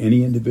gift up to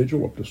any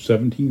individual up to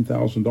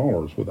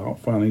 $17,000 without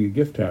filing a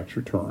gift tax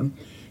return.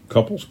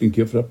 Couples can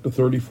gift up to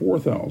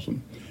 $34,000.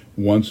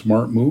 One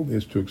smart move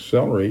is to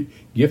accelerate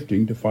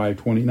gifting to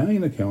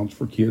 529 accounts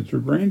for kids or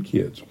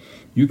grandkids.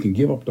 You can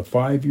give up to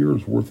 5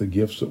 years' worth of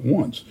gifts at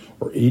once,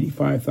 or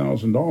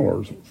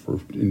 $85,000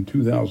 in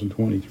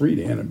 2023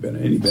 to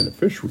any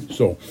beneficiary.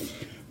 So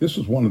this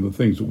is one of the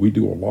things that we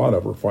do a lot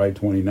of, our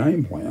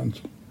 529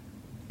 plans.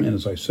 And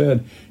as I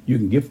said, you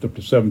can gift up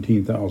to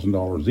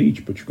 $17,000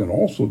 each, but you can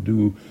also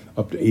do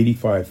up to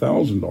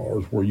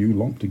 $85,000 where you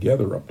lump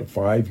together up to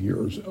 5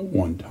 years at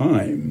one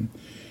time.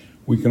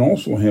 We can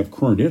also have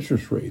current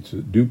interest rates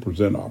that do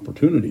present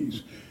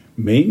opportunities,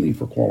 mainly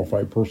for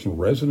qualified personal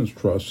residence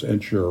trusts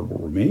and charitable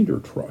remainder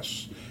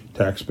trusts.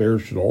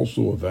 Taxpayers should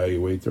also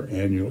evaluate their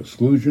annual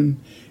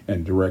exclusion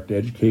and direct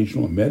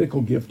educational and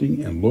medical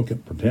gifting and look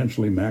at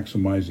potentially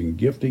maximizing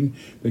gifting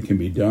that can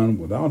be done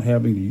without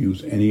having to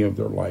use any of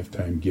their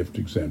lifetime gift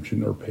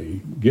exemption or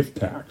pay gift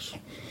tax.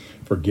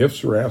 For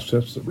gifts or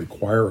assets that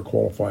require a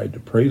qualified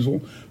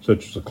appraisal,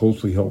 such as a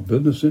closely held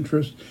business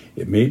interest,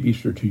 it may be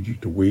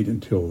strategic to wait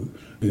until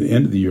the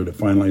end of the year to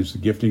finalize the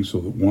gifting so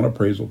that one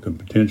appraisal can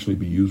potentially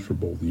be used for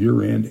both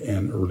year-end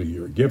and early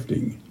year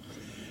gifting.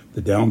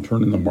 The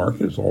downturn in the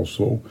market has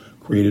also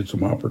created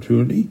some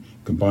opportunity,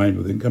 combined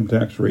with income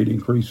tax rate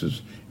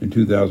increases in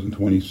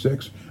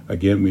 2026.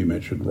 Again, we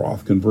mentioned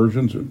Roth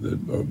conversions that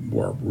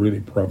are really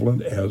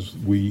prevalent as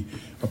we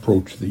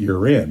approach the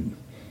year-end.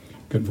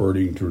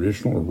 Converting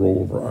traditional or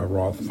rollover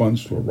Roth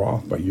funds to a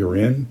Roth by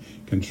year-end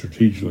can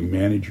strategically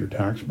manage your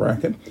tax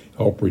bracket,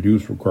 help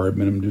reduce required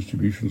minimum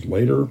distributions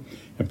later,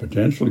 and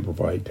potentially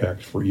provide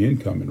tax-free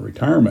income in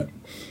retirement.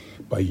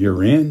 By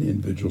year-end,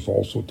 individuals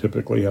also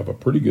typically have a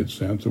pretty good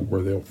sense of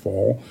where they'll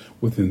fall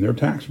within their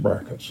tax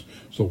brackets.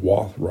 So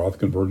Roth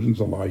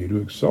conversions allow you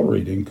to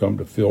accelerate income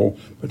to fill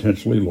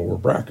potentially lower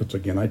brackets.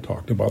 Again, I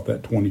talked about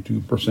that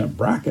 22%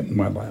 bracket in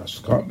my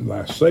last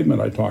segment.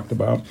 I talked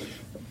about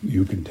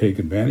You can take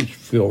advantage,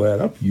 fill that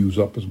up, use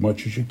up as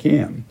much as you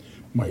can.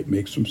 Might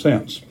make some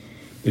sense.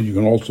 Then you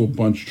can also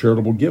bunch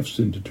charitable gifts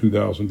into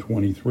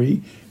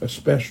 2023,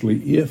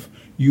 especially if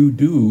you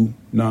do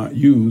not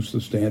use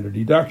the standard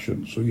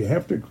deduction. So you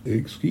have to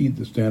exceed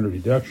the standard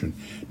deduction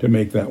to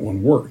make that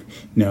one work.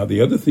 Now, the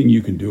other thing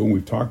you can do, and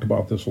we've talked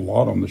about this a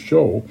lot on the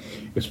show,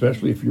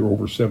 especially if you're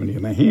over 70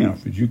 and a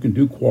half, is you can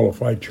do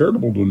qualified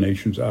charitable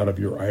donations out of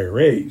your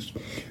IRAs.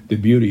 The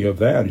beauty of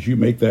that is you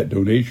make that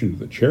donation to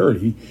the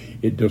charity,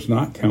 it does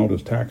not count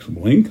as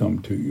taxable income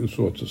to you,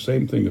 so it's the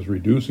same thing as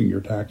reducing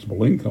your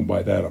taxable income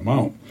by that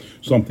amount,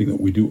 something that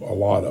we do a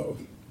lot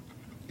of.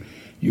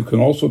 You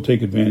can also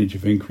take advantage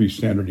of increased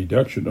standard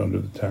deduction under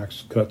the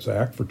Tax Cuts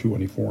Act for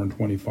 24 and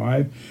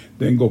 25,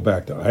 then go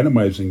back to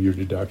itemizing your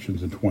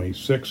deductions in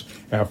 26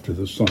 after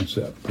the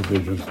sunset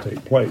provisions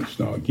take place.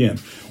 Now, again,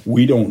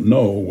 we don't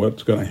know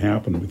what's going to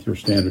happen with your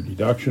standard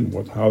deduction,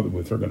 if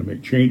they're going to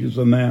make changes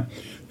in that.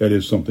 That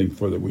is something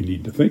that we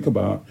need to think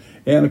about.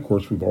 And, of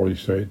course, we've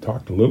already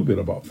talked a little bit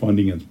about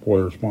funding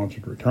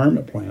employer-sponsored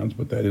retirement plans,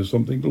 but that is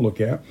something to look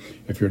at.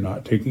 If you're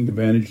not taking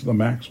advantage of the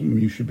maximum,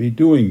 you should be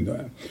doing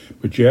that.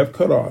 But you have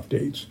cutoff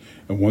dates,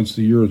 and once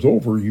the year is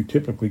over, you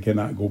typically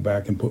cannot go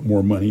back and put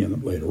more money in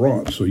it later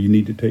on. So you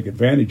need to take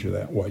advantage of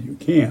that while you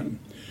can.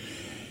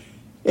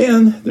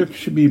 And there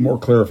should be more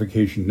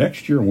clarification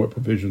next year on what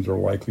provisions are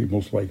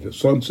most likely to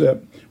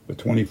sunset. With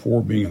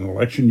 24 being an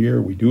election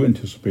year, we do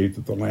anticipate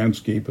that the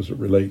landscape as it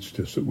relates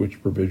to which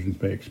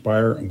provisions may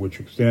expire and which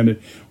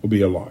extended will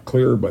be a lot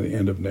clearer by the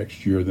end of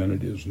next year than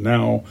it is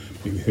now.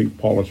 We think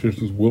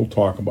politicians will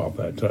talk about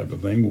that type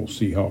of thing. We'll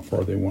see how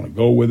far they want to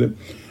go with it.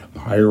 The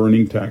higher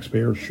earning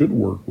taxpayers should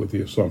work with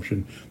the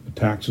assumption the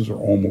taxes are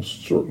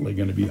almost certainly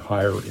going to be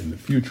higher in the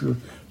future.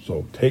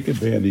 So take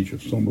advantage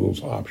of some of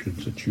those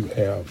options that you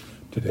have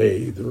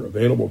today that are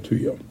available to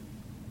you.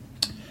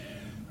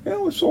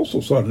 Well, it's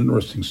also saw an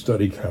interesting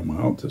study come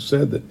out that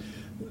said that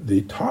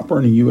the top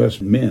earning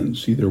U.S. men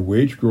see their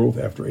wage growth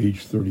after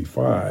age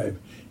 35,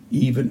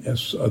 even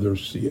as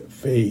others see it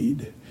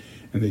fade.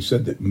 And they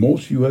said that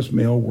most U.S.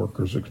 male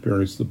workers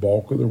experience the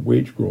bulk of their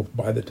wage growth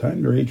by the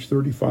time they're age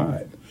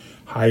 35.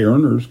 High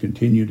earners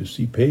continue to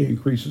see pay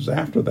increases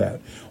after that,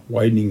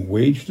 widening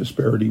wage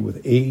disparity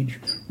with age,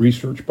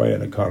 research by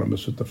an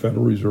economist at the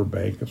Federal Reserve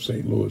Bank of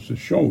St. Louis has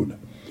shown.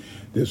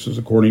 This is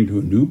according to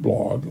a new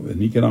blog,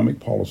 an economic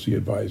policy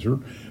advisor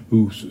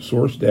who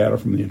sourced data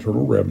from the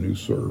Internal Revenue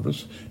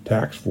Service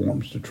tax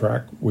forms to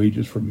track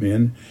wages for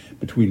men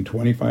between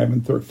 25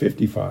 and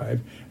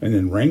 55, and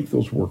then ranked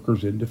those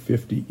workers into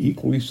 50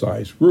 equally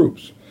sized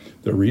groups.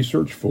 The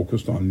research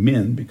focused on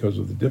men because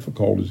of the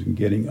difficulties in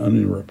getting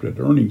uninterrupted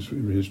earnings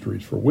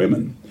histories for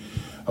women.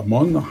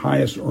 Among the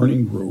highest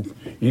earning group,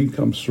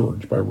 income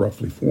surged by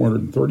roughly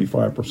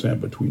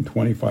 435% between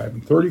 25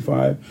 and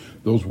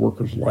 35. Those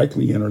workers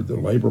likely entered the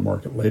labor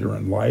market later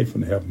in life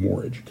and have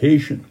more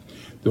education.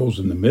 Those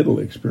in the middle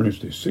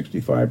experienced a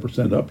 65%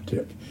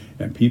 uptick,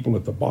 and people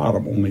at the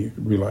bottom only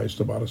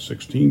realized about a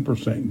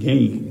 16%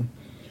 gain.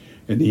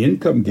 And the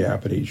income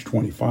gap at age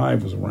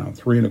 25 was around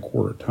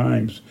 3.25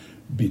 times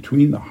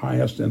between the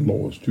highest and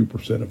lowest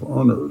 2% of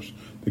earners.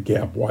 The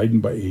gap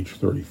widened by age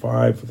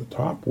 35, with the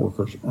top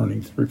workers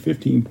earning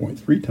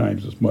 15.3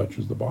 times as much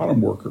as the bottom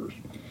workers.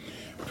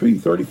 Between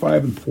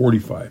 35 and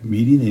 45,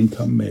 median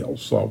income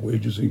males saw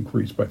wages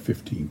increase by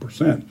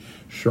 15%,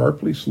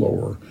 sharply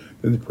slower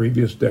than the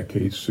previous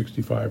decade's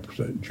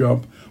 65%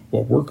 jump,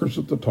 while workers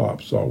at the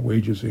top saw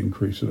wages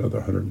increase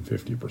another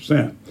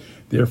 150%.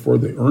 Therefore,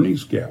 the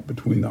earnings gap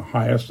between the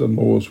highest and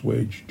lowest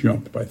wage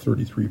jumped by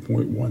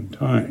 33.1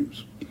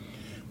 times.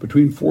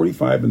 Between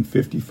 45 and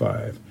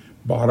 55,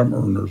 bottom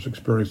earners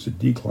experienced a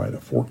decline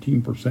of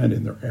 14%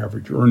 in their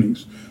average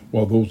earnings,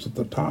 while those at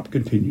the top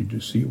continued to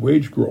see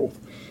wage growth.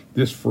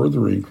 This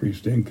further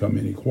increased income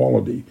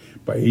inequality.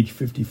 By age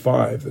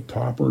 55, the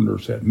top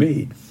earners had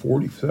made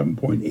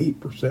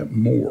 47.8%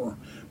 more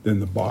than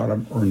the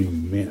bottom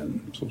earning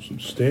men. So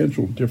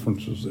substantial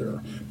differences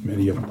there.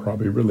 Many of them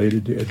probably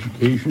related to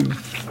education.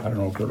 I don't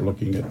know if they're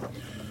looking at,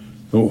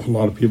 a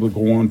lot of people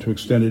go on to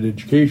extended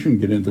education,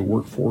 get into the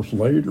workforce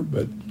later,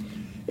 but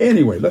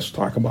anyway, let's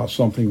talk about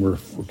something we're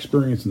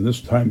experiencing this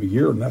time of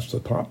year, and that's the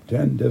top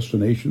 10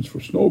 destinations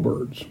for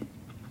snowbirds.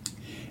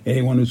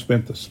 Anyone who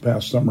spent this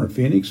past summer in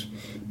Phoenix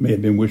may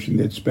have been wishing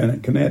they'd spent it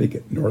in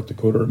Connecticut, North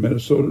Dakota, or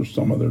Minnesota, or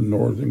some other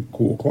northern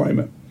cool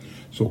climate.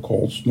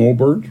 So-called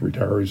snowbirds,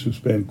 retirees who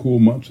spend cool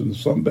months in the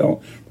Sun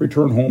Belt,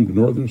 return home to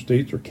northern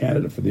states or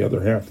Canada for the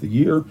other half of the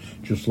year,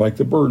 just like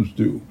the birds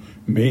do.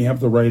 May have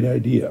the right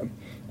idea.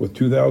 With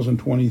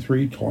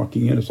 2023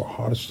 clocking in as the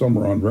hottest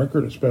summer on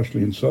record,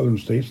 especially in southern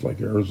states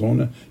like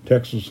Arizona,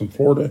 Texas, and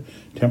Florida,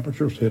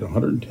 temperatures hit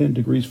 110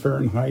 degrees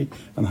Fahrenheit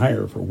and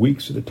higher for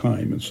weeks at a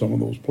time in some of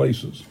those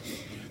places.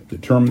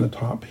 Determine the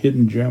top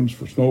hidden gems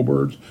for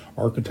snowbirds.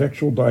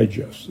 Architectural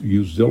Digest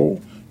use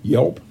Zillow,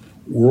 Yelp,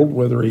 World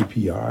Weather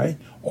API,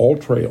 all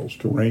trails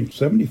to rank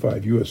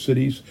 75 U.S.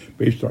 cities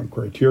based on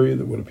criteria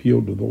that would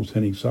appeal to those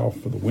heading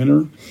south for the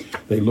winter.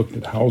 They looked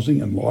at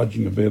housing and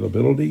lodging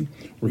availability,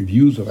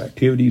 reviews of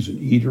activities and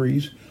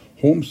eateries,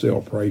 home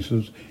sale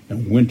prices,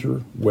 and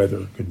winter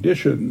weather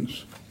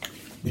conditions.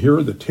 Here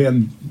are the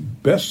 10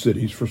 best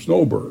cities for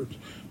snowbirds.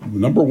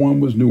 Number 1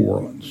 was New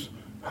Orleans.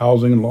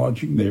 Housing and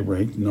lodging, they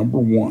ranked number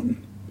 1.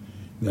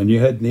 Then you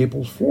had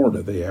Naples,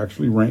 Florida. They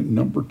actually ranked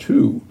number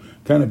 2.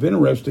 Kind of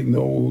interesting,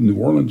 though, New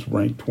Orleans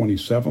ranked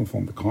 27th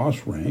on the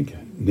cost rank.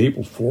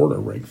 Naples, Florida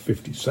ranked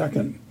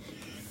 52nd.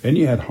 Then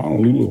you had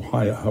Honolulu,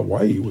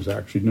 Hawaii was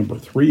actually number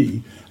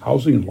 3.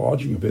 Housing and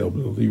lodging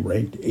availability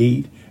ranked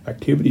 8.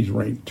 Activities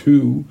ranked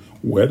 2.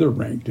 Weather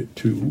ranked at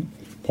 2.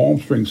 Palm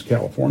Springs,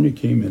 California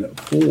came in at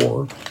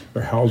 4.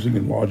 Their housing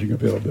and lodging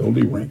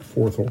availability ranked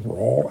 4th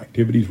overall.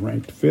 Activities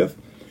ranked 5th,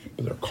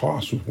 but their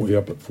cost was way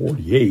up at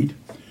 48.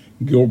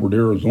 Gilbert,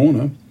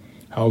 Arizona,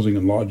 housing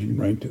and lodging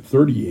ranked at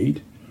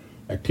 38.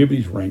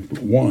 Activities ranked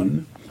at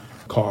 1.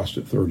 Cost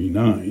at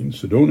 39.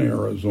 Sedona,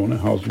 Arizona,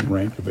 housing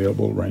ranked at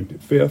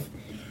 5th.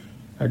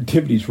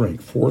 Activities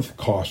ranked 4th.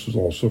 Cost was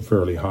also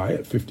fairly high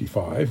at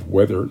 55.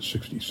 Weather at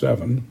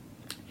 67.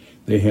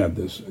 They had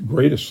this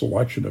greatest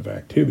selection of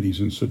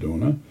activities in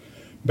Sedona.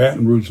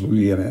 Baton Rouge,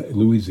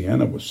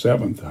 Louisiana was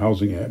 7th.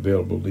 Housing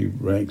availability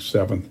ranked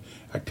 7th.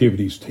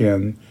 Activities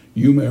 10.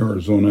 Yuma,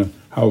 Arizona,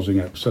 housing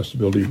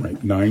accessibility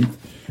ranked 9th.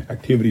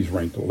 Activities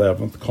ranked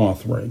 11th.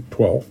 Cost ranked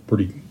 12th.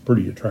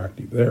 Pretty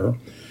attractive there.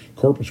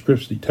 Corpus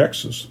Christi,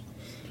 Texas,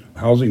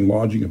 housing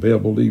lodging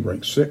availability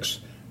ranked 6th.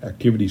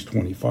 Activities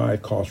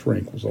 25, cost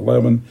rank was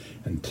 11,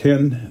 and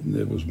 10,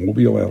 it was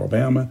Mobile,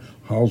 Alabama,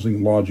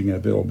 housing lodging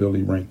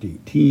availability ranked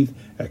 18th,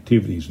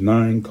 activities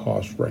 9,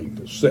 cost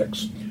ranked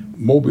 6.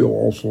 Mobile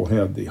also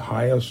had the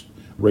highest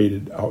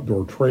rated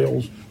outdoor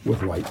trails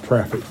with light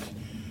traffic.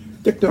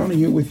 Dick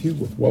Donahue with you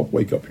with Wealth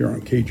Wake Up here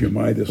on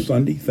KGMI this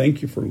Sunday.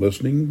 Thank you for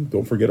listening.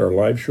 Don't forget our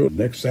live show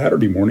next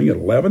Saturday morning at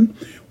 11.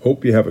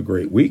 Hope you have a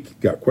great week.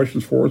 Got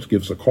questions for us?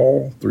 Give us a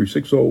call,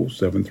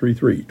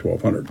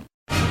 360-733-1200.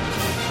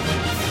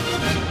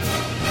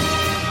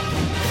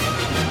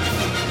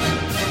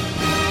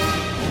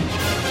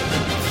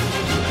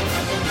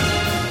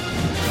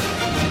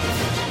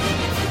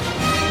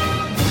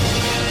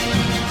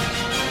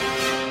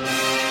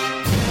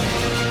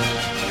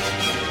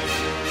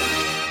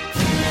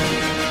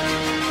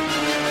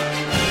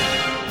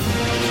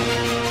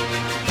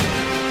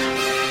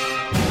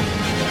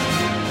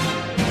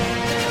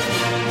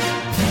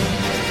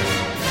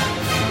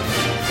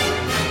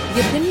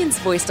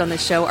 Voiced on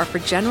this show are for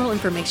general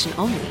information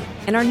only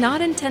and are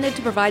not intended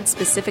to provide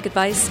specific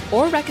advice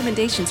or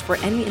recommendations for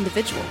any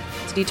individual.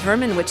 To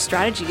determine which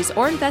strategies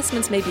or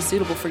investments may be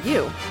suitable for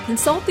you,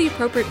 consult the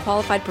appropriate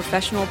qualified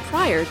professional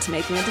prior to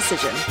making a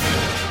decision.